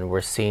person, we're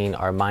seeing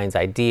our mind's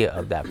idea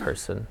of that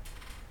person.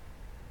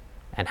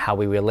 And how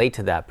we relate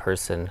to that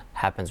person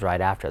happens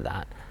right after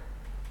that,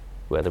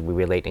 whether we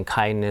relate in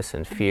kindness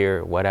and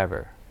fear,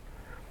 whatever.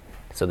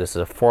 So this is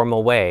a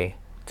formal way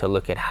to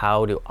look at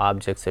how do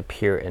objects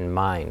appear in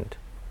mind.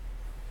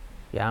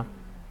 Yeah?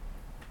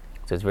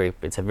 So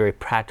it's a very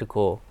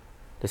practical,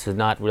 this is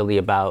not really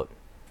about,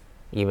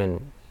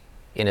 even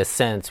in a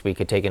sense, we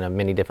could take it on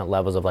many different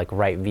levels of like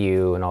right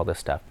view and all this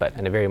stuff, but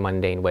in a very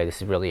mundane way,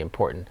 this is really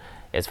important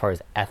as far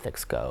as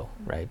ethics go,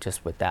 right?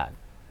 Just with that.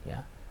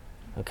 Yeah?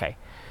 Okay.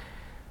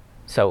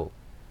 So,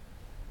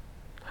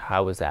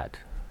 how was that?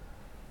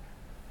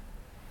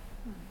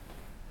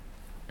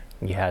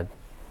 You had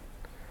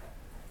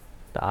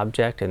the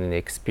object and then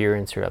the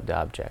experiencer of the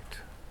object.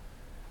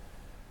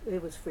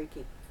 It was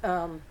freaky.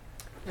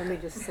 Let me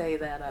just say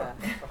that,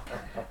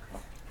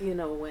 you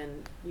know,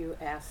 when you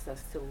asked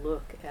us to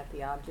look at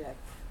the object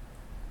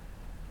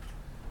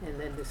and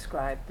then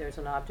describe, there's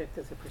an object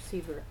as a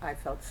perceiver, I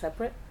felt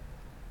separate.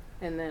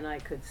 And then I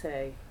could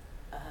say,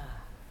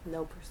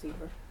 no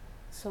perceiver,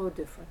 so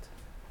different.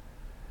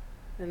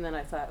 And then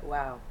I thought,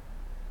 wow,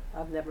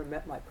 I've never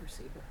met my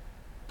perceiver.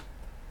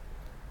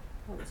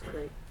 That was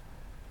great.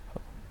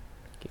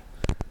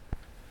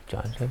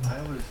 John?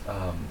 I was,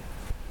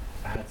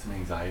 I had some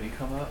anxiety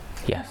come up.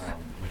 Yes.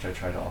 Which I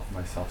tried to offer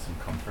myself some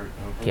comfort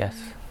over. Yes.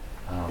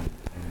 And I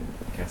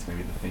guess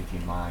maybe the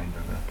thinking mind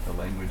or the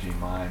languaging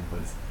mind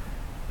was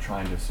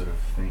trying to sort of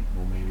think,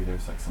 well, maybe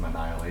there's like some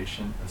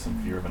annihilation or some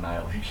fear of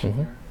annihilation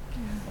there.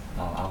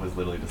 I was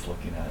literally just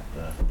looking at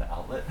the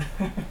outlet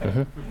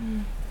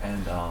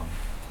and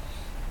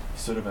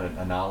sort of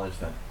a knowledge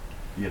that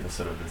this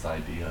sort of this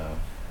idea of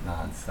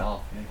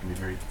non-self, it can be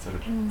very sort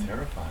of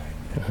terrifying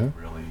and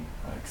really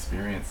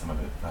experience some of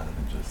it rather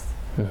than just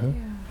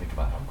think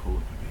about how cool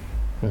it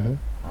could be.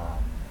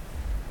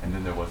 And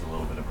then there was a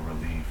little bit of a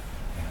relief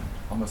and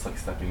almost like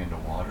stepping into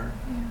water,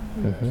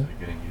 sort of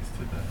getting used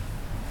to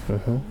the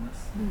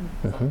coolness,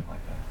 something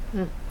like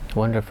that.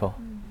 Wonderful.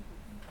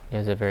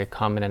 There's a very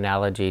common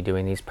analogy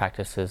doing these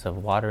practices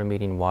of water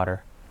meeting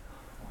water,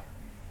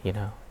 you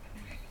know.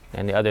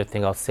 And the other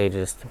thing I'll say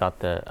just about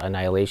the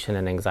annihilation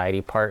and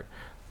anxiety part,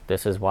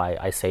 this is why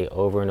I say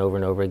over and over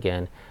and over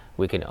again,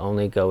 we can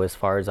only go as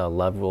far as our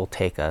love will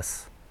take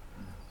us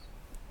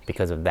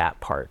because of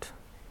that part.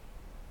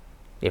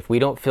 If we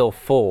don't feel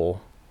full,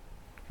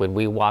 when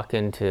we walk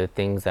into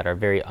things that are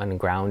very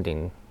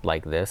ungrounding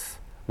like this,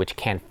 which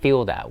can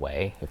feel that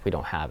way if we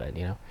don't have it,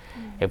 you know.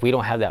 If we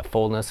don't have that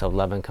fullness of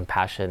love and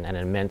compassion and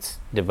immense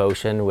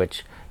devotion,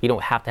 which you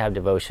don't have to have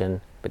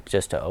devotion, but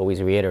just to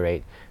always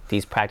reiterate,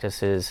 these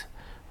practices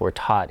were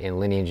taught in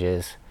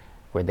lineages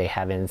where they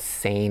have an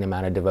insane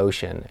amount of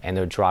devotion and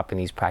they're dropping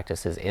these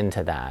practices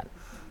into that,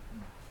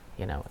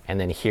 you know. And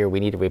then here we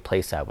need to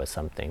replace that with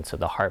something. So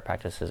the heart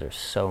practices are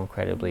so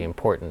incredibly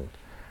important.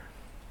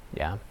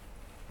 Yeah.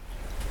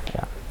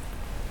 Yeah.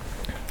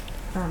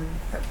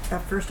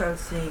 At first I was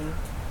seeing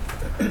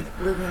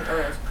living,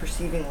 or I was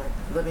perceiving like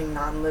living,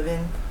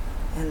 non-living,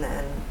 and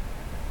then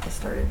I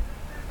started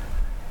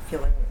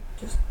feeling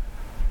just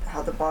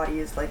how the body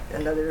is like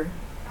another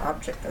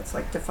object that's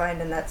like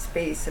defined in that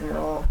space, and we're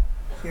all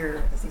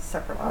here as these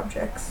separate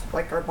objects,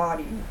 like our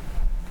body, you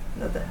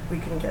know, that we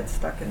can get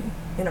stuck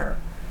in our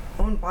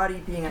own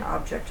body being an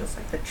object, just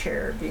like the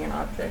chair being an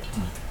object.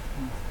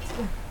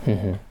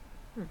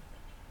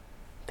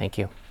 Thank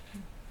you.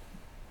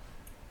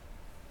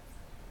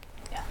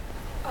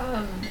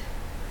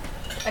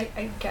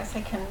 I guess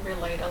I can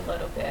relate a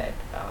little bit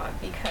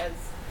because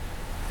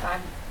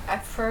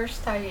at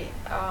first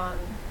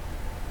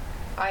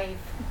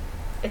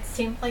it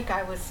seemed like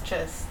I was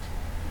just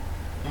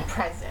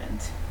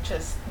present,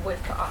 just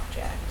with the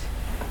object,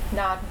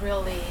 not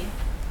really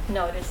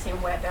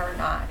noticing whether or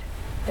not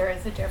there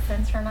is a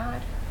difference or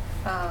not,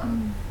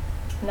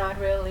 not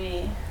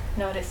really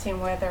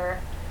noticing whether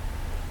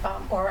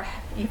or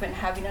even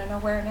having an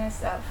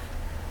awareness of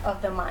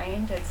the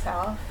mind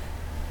itself.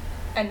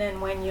 And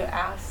then when you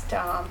asked,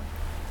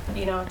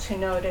 you know, to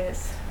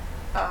notice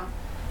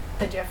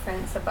the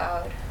difference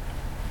about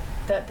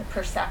the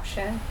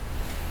perception,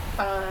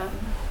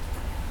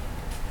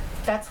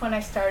 that's when I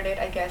started,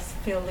 I guess,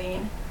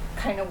 feeling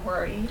kind of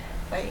worried.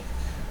 Like,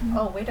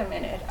 oh, wait a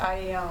minute,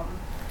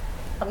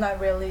 I'm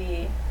not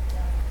really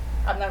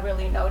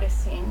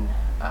noticing.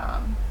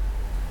 I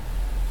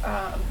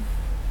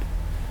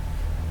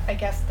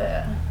guess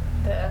the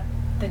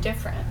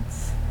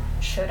difference.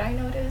 Should I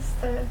notice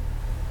a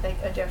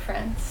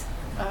difference?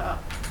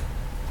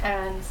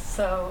 And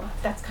so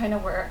that's kind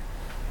of where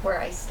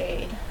I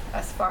stayed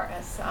as far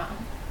as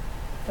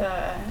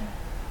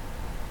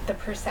the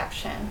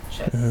perception,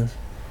 just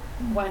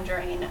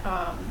wondering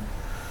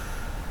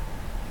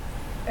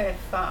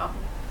if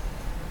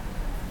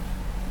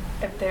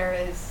there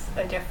is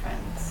a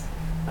difference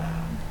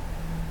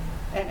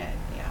in it,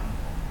 yeah.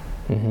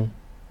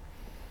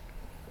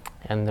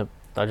 And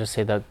I'll just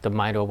say that the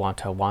mind will want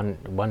to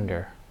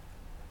wonder,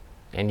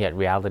 and yet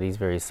reality is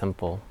very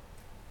simple,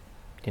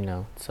 you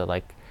know. So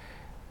like,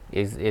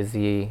 is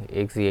the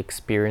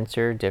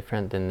experiencer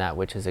different than that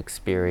which is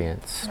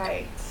experienced?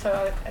 Right.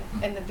 So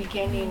in the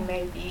beginning,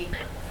 maybe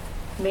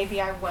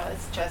I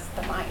was just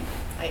the mind,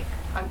 like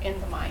I'm in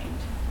the mind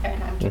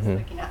and I'm just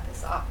looking at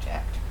this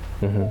object,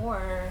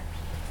 or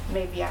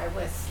maybe I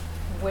was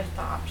with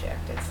the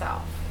object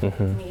itself,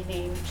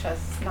 meaning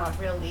just not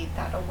really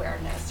that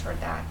awareness or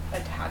that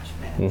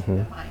attachment to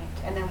the mind.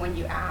 And then when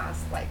you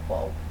ask, like,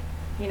 well,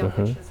 you know,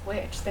 which is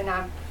which, then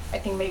I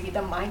think maybe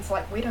the mind's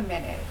like, wait a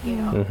minute, you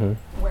know,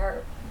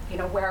 where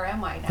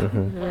am I now?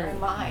 Where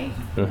am I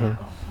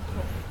now?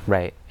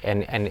 Right.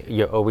 And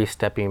you're always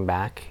stepping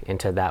back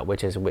into that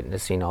which is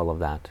witnessing all of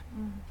that,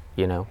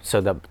 you know. So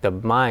the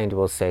mind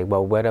will say,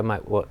 well, what am I?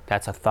 Well,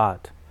 that's a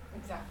thought.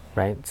 Exactly.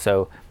 Right.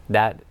 So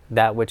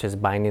that which is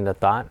binding the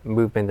thought,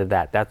 move into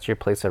that. That's your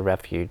place of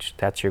refuge.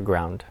 That's your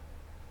ground.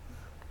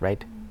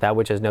 Right. That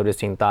which is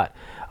noticing thought.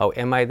 Oh,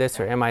 am I this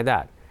or am I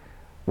that?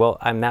 Well,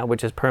 I'm that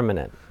which is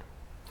permanent,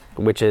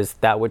 which is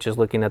that which is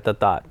looking at the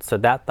thought. So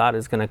that thought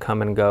is going to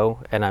come and go,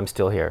 and I'm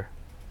still here.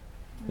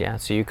 Yeah,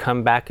 so you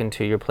come back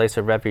into your place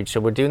of refuge. So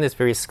we're doing this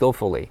very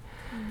skillfully.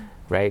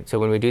 right? So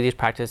when we do these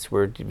practices,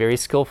 we're very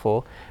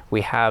skillful. We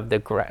have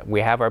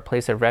we have our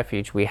place of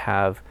refuge. We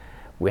have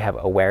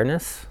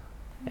awareness,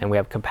 and we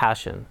have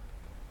compassion,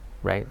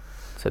 right?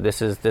 So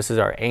this is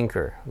our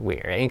anchor.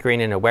 We are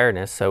anchoring in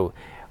awareness. So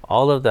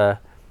all of the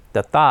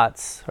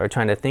thoughts are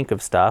trying to think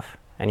of stuff,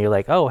 and you're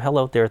like, oh,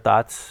 hello, there are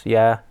thoughts.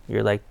 Yeah,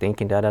 you're like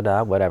thinking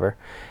whatever,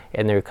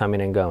 and they're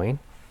coming and going.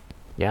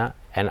 Yeah,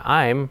 and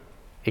I'm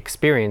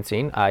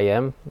experiencing. I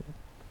am,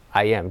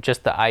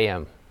 just the I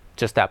am,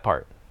 just that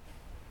part.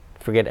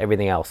 Forget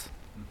everything else.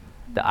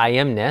 The I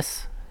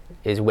amness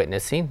is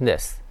witnessing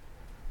this.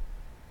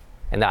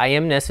 And the I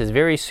amness is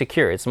very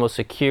secure. It's the most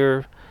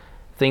secure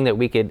thing that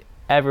we could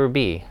ever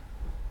be.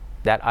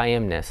 That I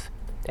amness.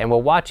 And we're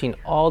watching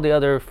all the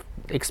other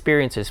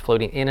experiences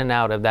floating in and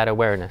out of that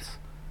awareness.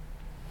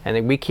 And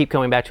then we keep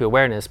coming back to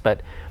awareness,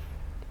 but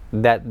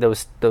that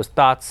those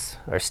thoughts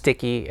are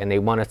sticky and they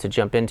want us to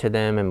jump into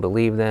them and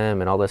believe them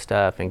and all this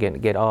stuff and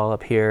get all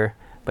up here.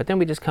 But then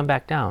we just come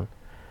back down.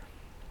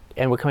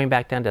 And we're coming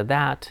back down to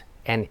that,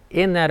 and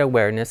in that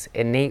awareness,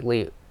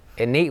 innately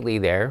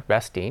there,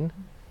 resting,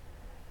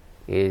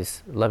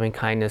 is loving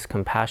kindness,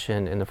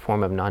 compassion in the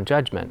form of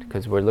non-judgment,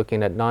 because we're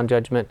looking at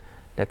non-judgment.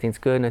 Nothing's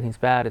good, nothing's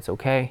bad, it's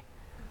okay,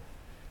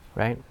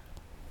 right?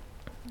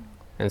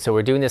 And so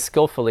we're doing this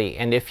skillfully,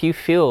 and if you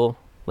feel,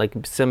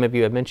 like some of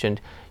you have mentioned,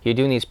 you're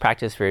doing these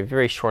practices for a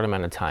very short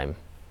amount of time.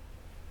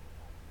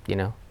 You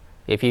know,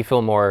 if you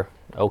feel more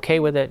okay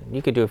with it,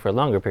 you could do it for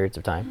longer periods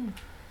of time.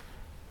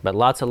 But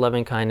lots of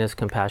loving kindness,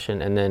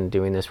 compassion, and then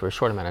doing this for a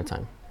short amount of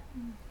time.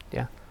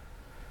 Yeah.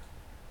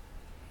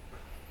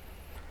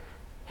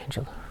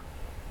 Angela.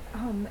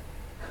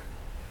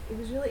 It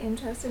was really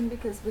interesting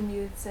because when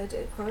you had said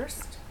at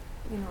first,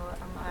 you know,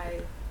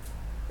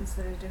 is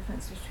there a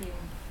difference between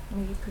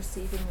me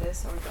perceiving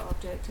this or the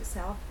object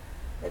itself?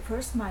 At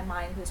first my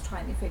mind was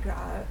trying to figure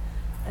out,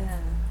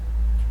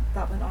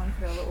 that went on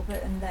for a little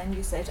bit, and then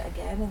you said it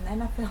again, and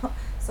then I felt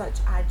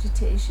such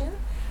agitation,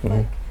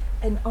 like,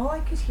 and all I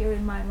could hear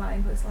in my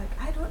mind was like,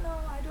 I don't know,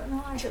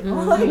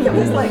 like it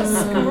was like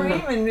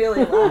screaming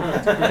really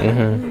loud.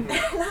 And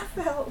I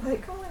felt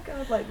like, oh my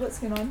God, like what's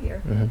going on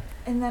here?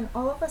 And then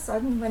all of a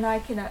sudden when I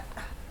kind of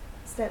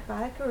stepped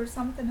back or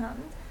something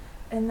happened,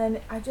 and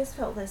then I just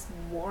felt this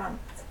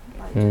warmth,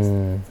 like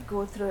just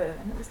go through,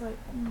 and it was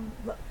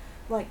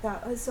like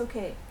that, it's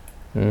okay,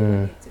 you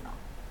don't need to know.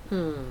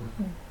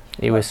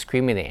 It was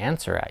screaming the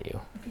answer at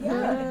you.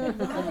 Yeah,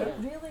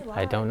 really loud.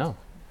 I don't know.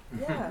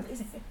 Yeah.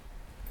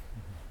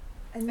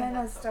 And then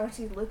I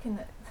started looking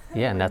at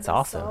and that's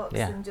awesome.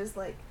 Yeah. And just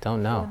like,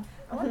 don't know.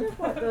 I wonder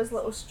what those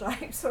little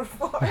stripes are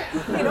for.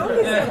 You know,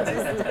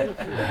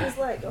 it was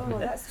like, oh,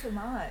 that's too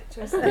much.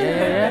 Or something.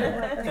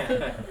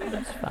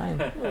 It's fine.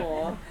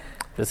 Aww.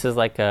 This is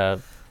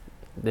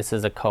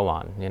a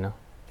koan, you know.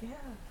 Yeah.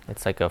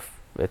 It's like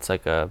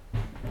a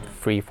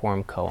free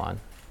form koan,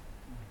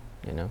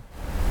 you know.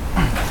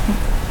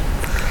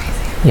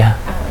 Yeah.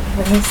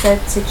 When you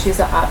said to choose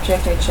an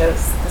object, I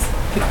chose this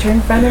picture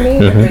in front of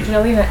me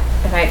originally,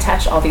 and I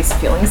attached all these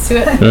feelings to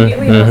it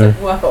immediately. And I was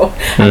like, whoa,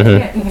 I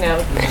can't,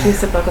 choose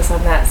to focus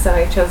on that. So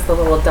I chose the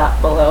little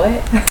dot below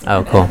it.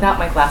 Oh, cool. Without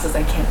my glasses,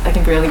 I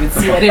can barely even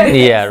see what it is.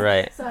 Yeah,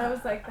 right. So I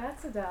was like,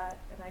 that's a dot,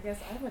 and I guess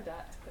I'm a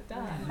dot to put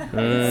dot.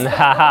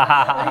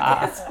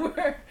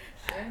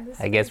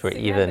 I guess we're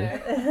even.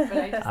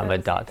 But I'm a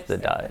dot to the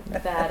dot.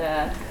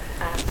 That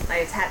I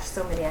attached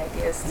so many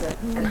ideas to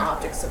an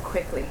object so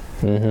quickly.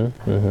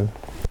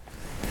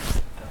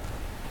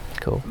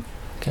 Cool.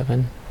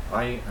 Kevin?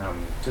 I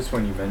just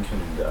when you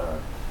mentioned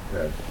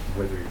that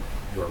whether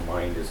your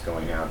mind is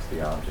going out to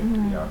the object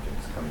or the object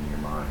is coming to your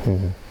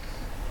mind,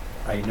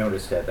 I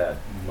noticed at that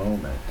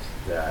moment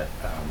that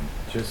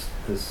just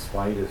the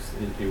slightest,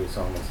 it was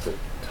almost a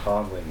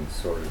toddling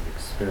sort of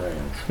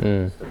experience.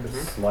 The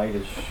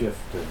slightest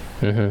shift of,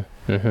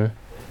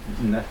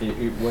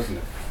 it wasn't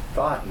a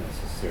thought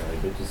necessarily,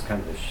 but just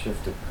kind of a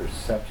shift of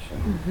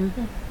perception.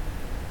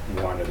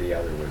 One or the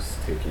other was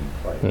taking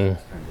place. It was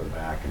kind of a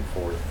back and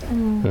forth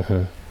thing.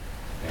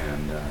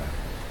 And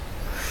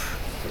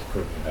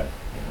equivalent that,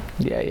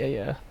 you know.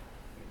 Yeah.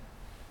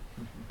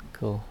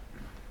 Cool.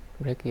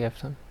 Rick, you have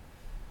some?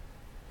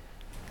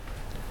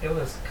 It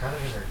was kind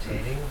of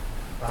entertaining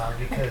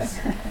because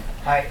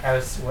I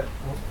was,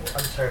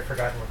 I'm sorry, I've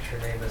forgotten what your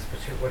name is, but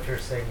what you're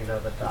saying, you know,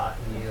 the dot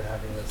and you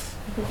having this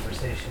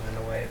conversation in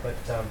a way, but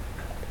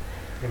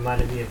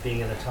reminded me of being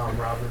in a Tom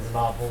Robbins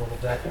novel a little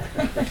bit.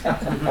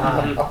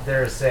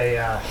 There's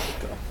a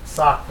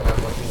sock that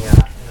I'm looking at,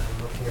 and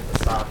I'm looking at the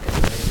sock,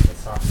 and maybe the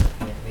sock's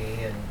looking at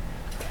me,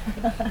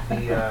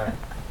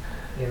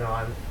 and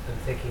I'm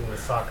thinking the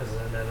sock is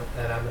an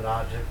inanimate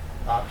object,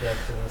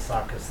 and the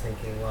sock is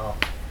thinking, well,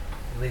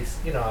 at least,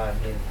 I'm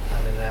an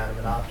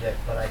inanimate object,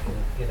 but I can,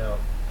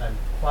 I'm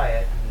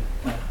quiet,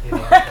 and, I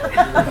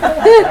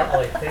don't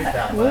really think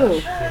that much,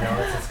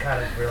 it's just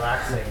kind of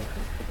relaxing.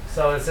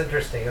 So it's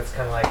interesting. It's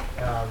kind of like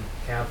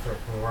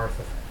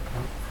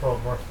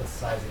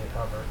anthropomorphizing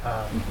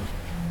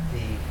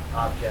the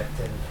object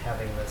and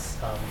having this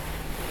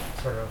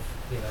sort of,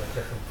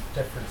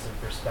 difference in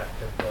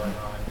perspective going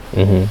on.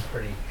 Mhm. It's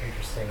pretty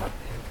interesting, and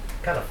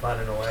kind of fun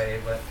in a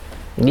way, but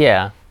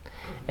Yeah,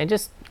 and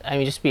just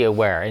be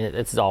aware, and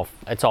it's all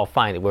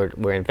fine that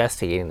we're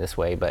investigating this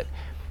way, but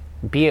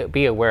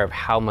be aware of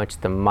how much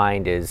the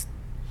mind is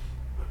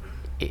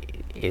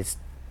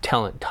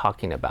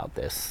talking about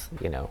this,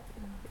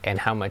 and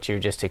how much you're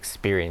just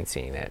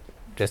experiencing it.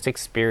 Just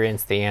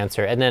experience the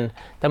answer, and then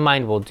the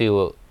mind will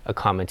do a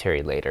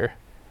commentary later,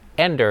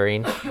 and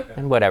during,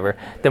 and whatever.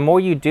 The more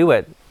you do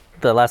it,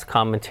 the less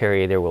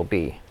commentary there will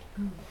be.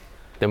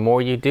 The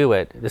more you do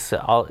it, this is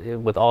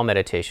with all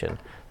meditation.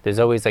 There's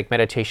always like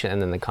meditation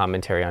and then the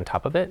commentary on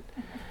top of it.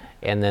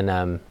 And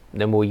then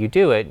the more you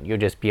do it, you'll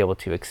just be able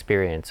to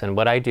experience. And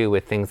what I do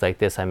with things like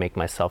this, I make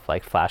myself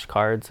like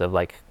flashcards of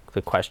like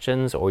the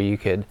questions, or you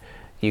could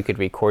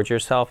record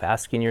yourself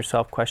asking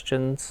yourself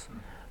questions.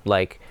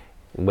 Like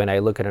when I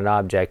look at an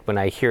object, when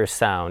I hear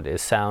sound,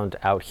 is sound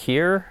out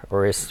here,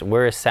 or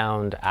where is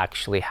sound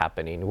actually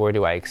happening? Where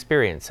do I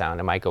experience sound?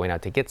 Am I going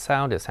out to get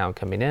sound? Is sound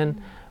coming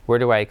in? Where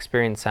do I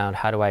experience sound?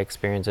 How do I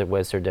experience it?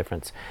 What is their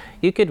difference?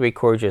 You could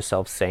record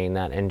yourself saying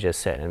that and just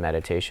sit in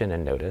meditation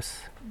and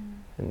notice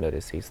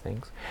these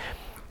things.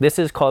 This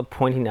is called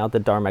Pointing Out the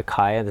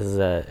Dharmakaya. This is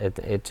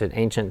it's an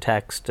ancient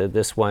text.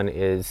 This one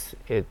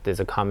there's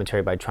a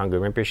commentary by Trungpa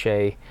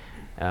Rinpoche.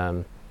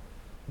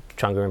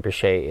 Trungpa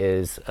Rinpoche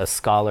is a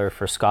scholar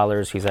for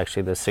scholars. He's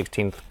actually the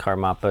 16th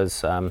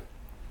Karmapa's, the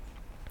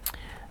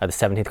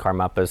 17th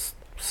Karmapa's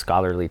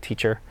scholarly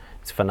teacher.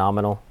 It's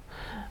phenomenal.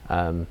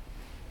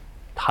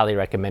 Highly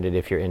recommended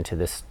if you're into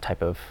this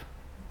type of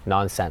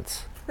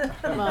nonsense. What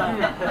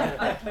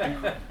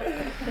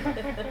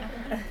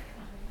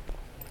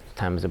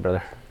time is it,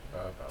 brother?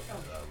 About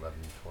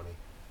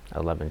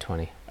 11:20.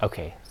 11:20.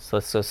 Okay, so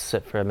let's go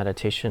sit for a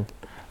meditation.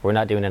 We're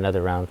not doing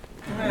another round.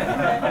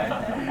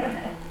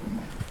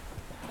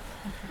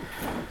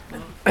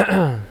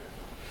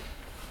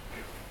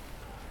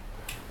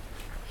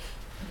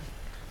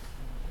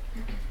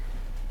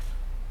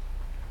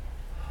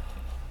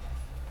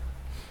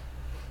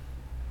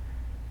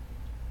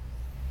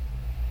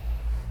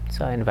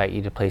 So I invite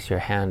you to place your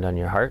hand on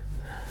your heart,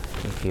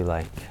 if you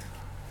like.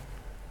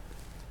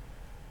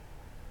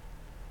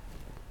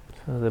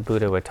 So the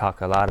Buddha would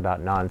talk a lot about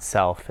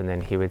non-self, and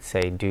then he would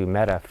say, do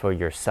metta for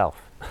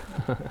yourself.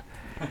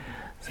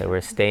 So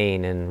we're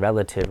staying in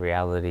relative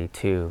reality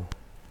too.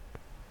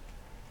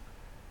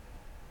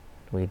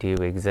 We do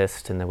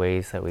exist in the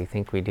ways that we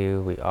think we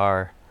do. We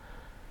are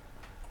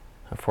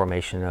a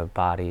formation of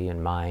body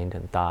and mind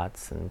and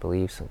thoughts and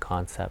beliefs and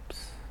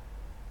concepts.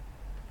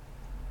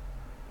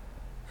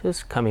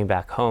 Just coming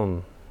back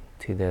home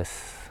to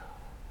this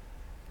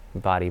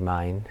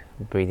body-mind,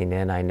 breathing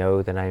in, I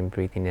know that I'm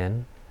breathing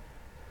in.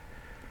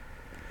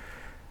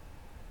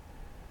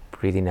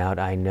 Breathing out,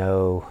 I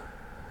know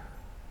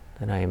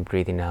that I am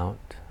breathing out.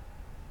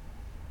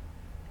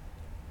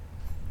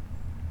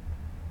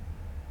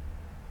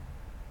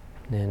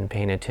 Then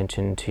paying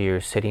attention to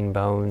your sitting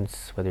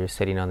bones, whether you're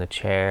sitting on the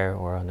chair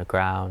or on the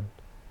ground,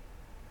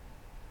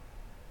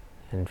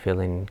 and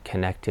feeling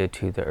connected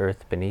to the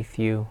earth beneath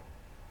you.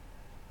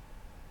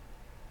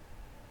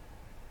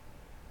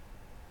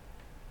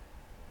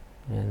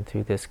 And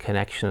through this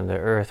connection of the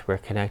earth, we're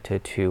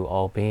connected to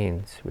all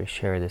beings. We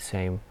share the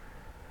same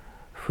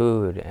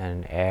food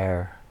and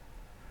air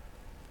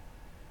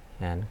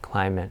and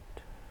climate,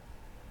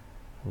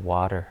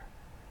 water.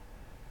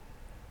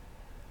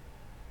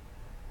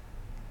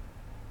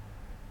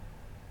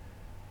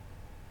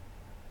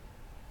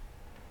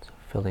 So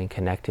feeling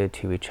connected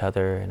to each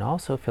other, and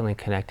also feeling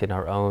connected in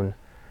our own,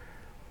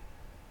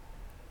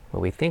 what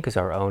we think is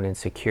our own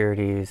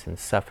insecurities and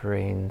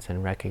sufferings,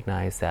 and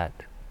recognize that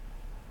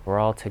we're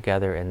all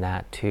together in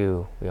that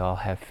too. We all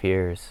have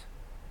fears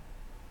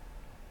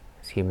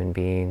as human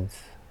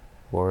beings,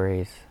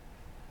 worries.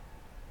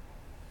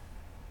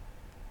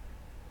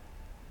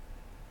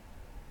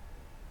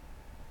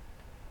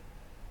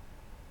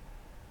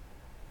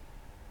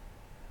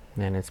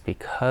 And it's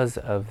because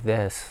of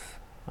this,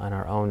 on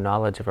our own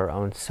knowledge of our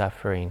own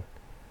suffering,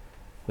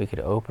 we could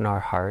open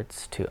our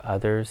hearts to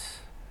others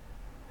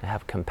and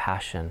have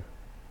compassion.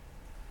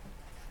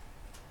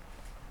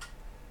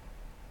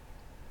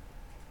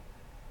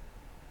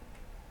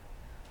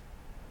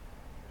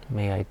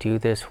 May I do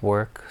this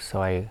work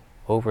so I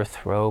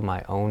overthrow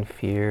my own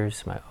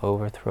fears,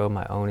 overthrow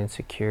my own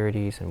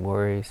insecurities and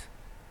worries,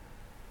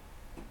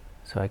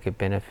 so I could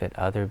benefit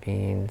other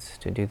beings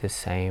to do the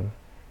same.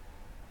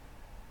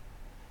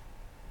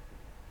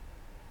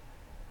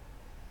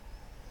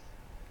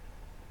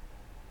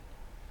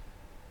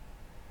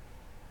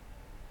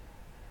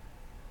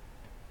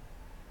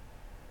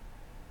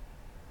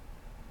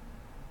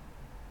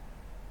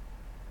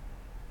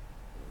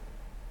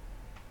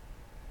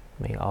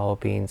 May all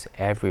beings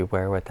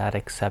everywhere, without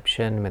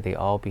exception, may they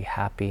all be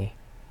happy.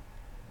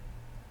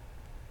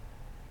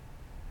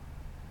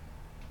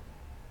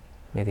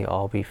 May they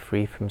all be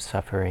free from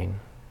suffering.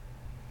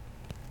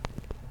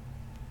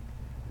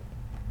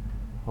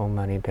 Om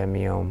Mani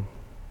Padme Hum.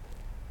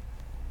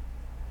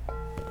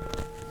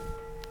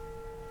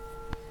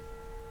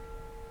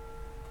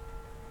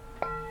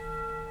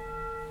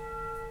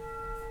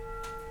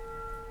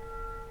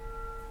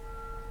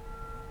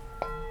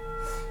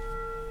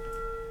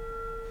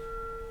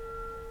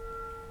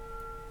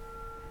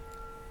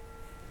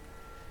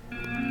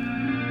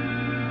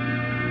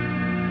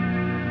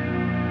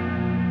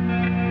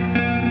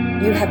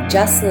 You have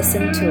just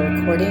listened to a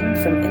recording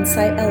from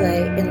Insight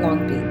LA in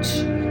Long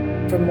Beach.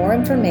 For more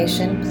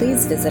information,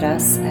 please visit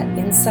us at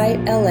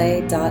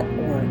insightla.org.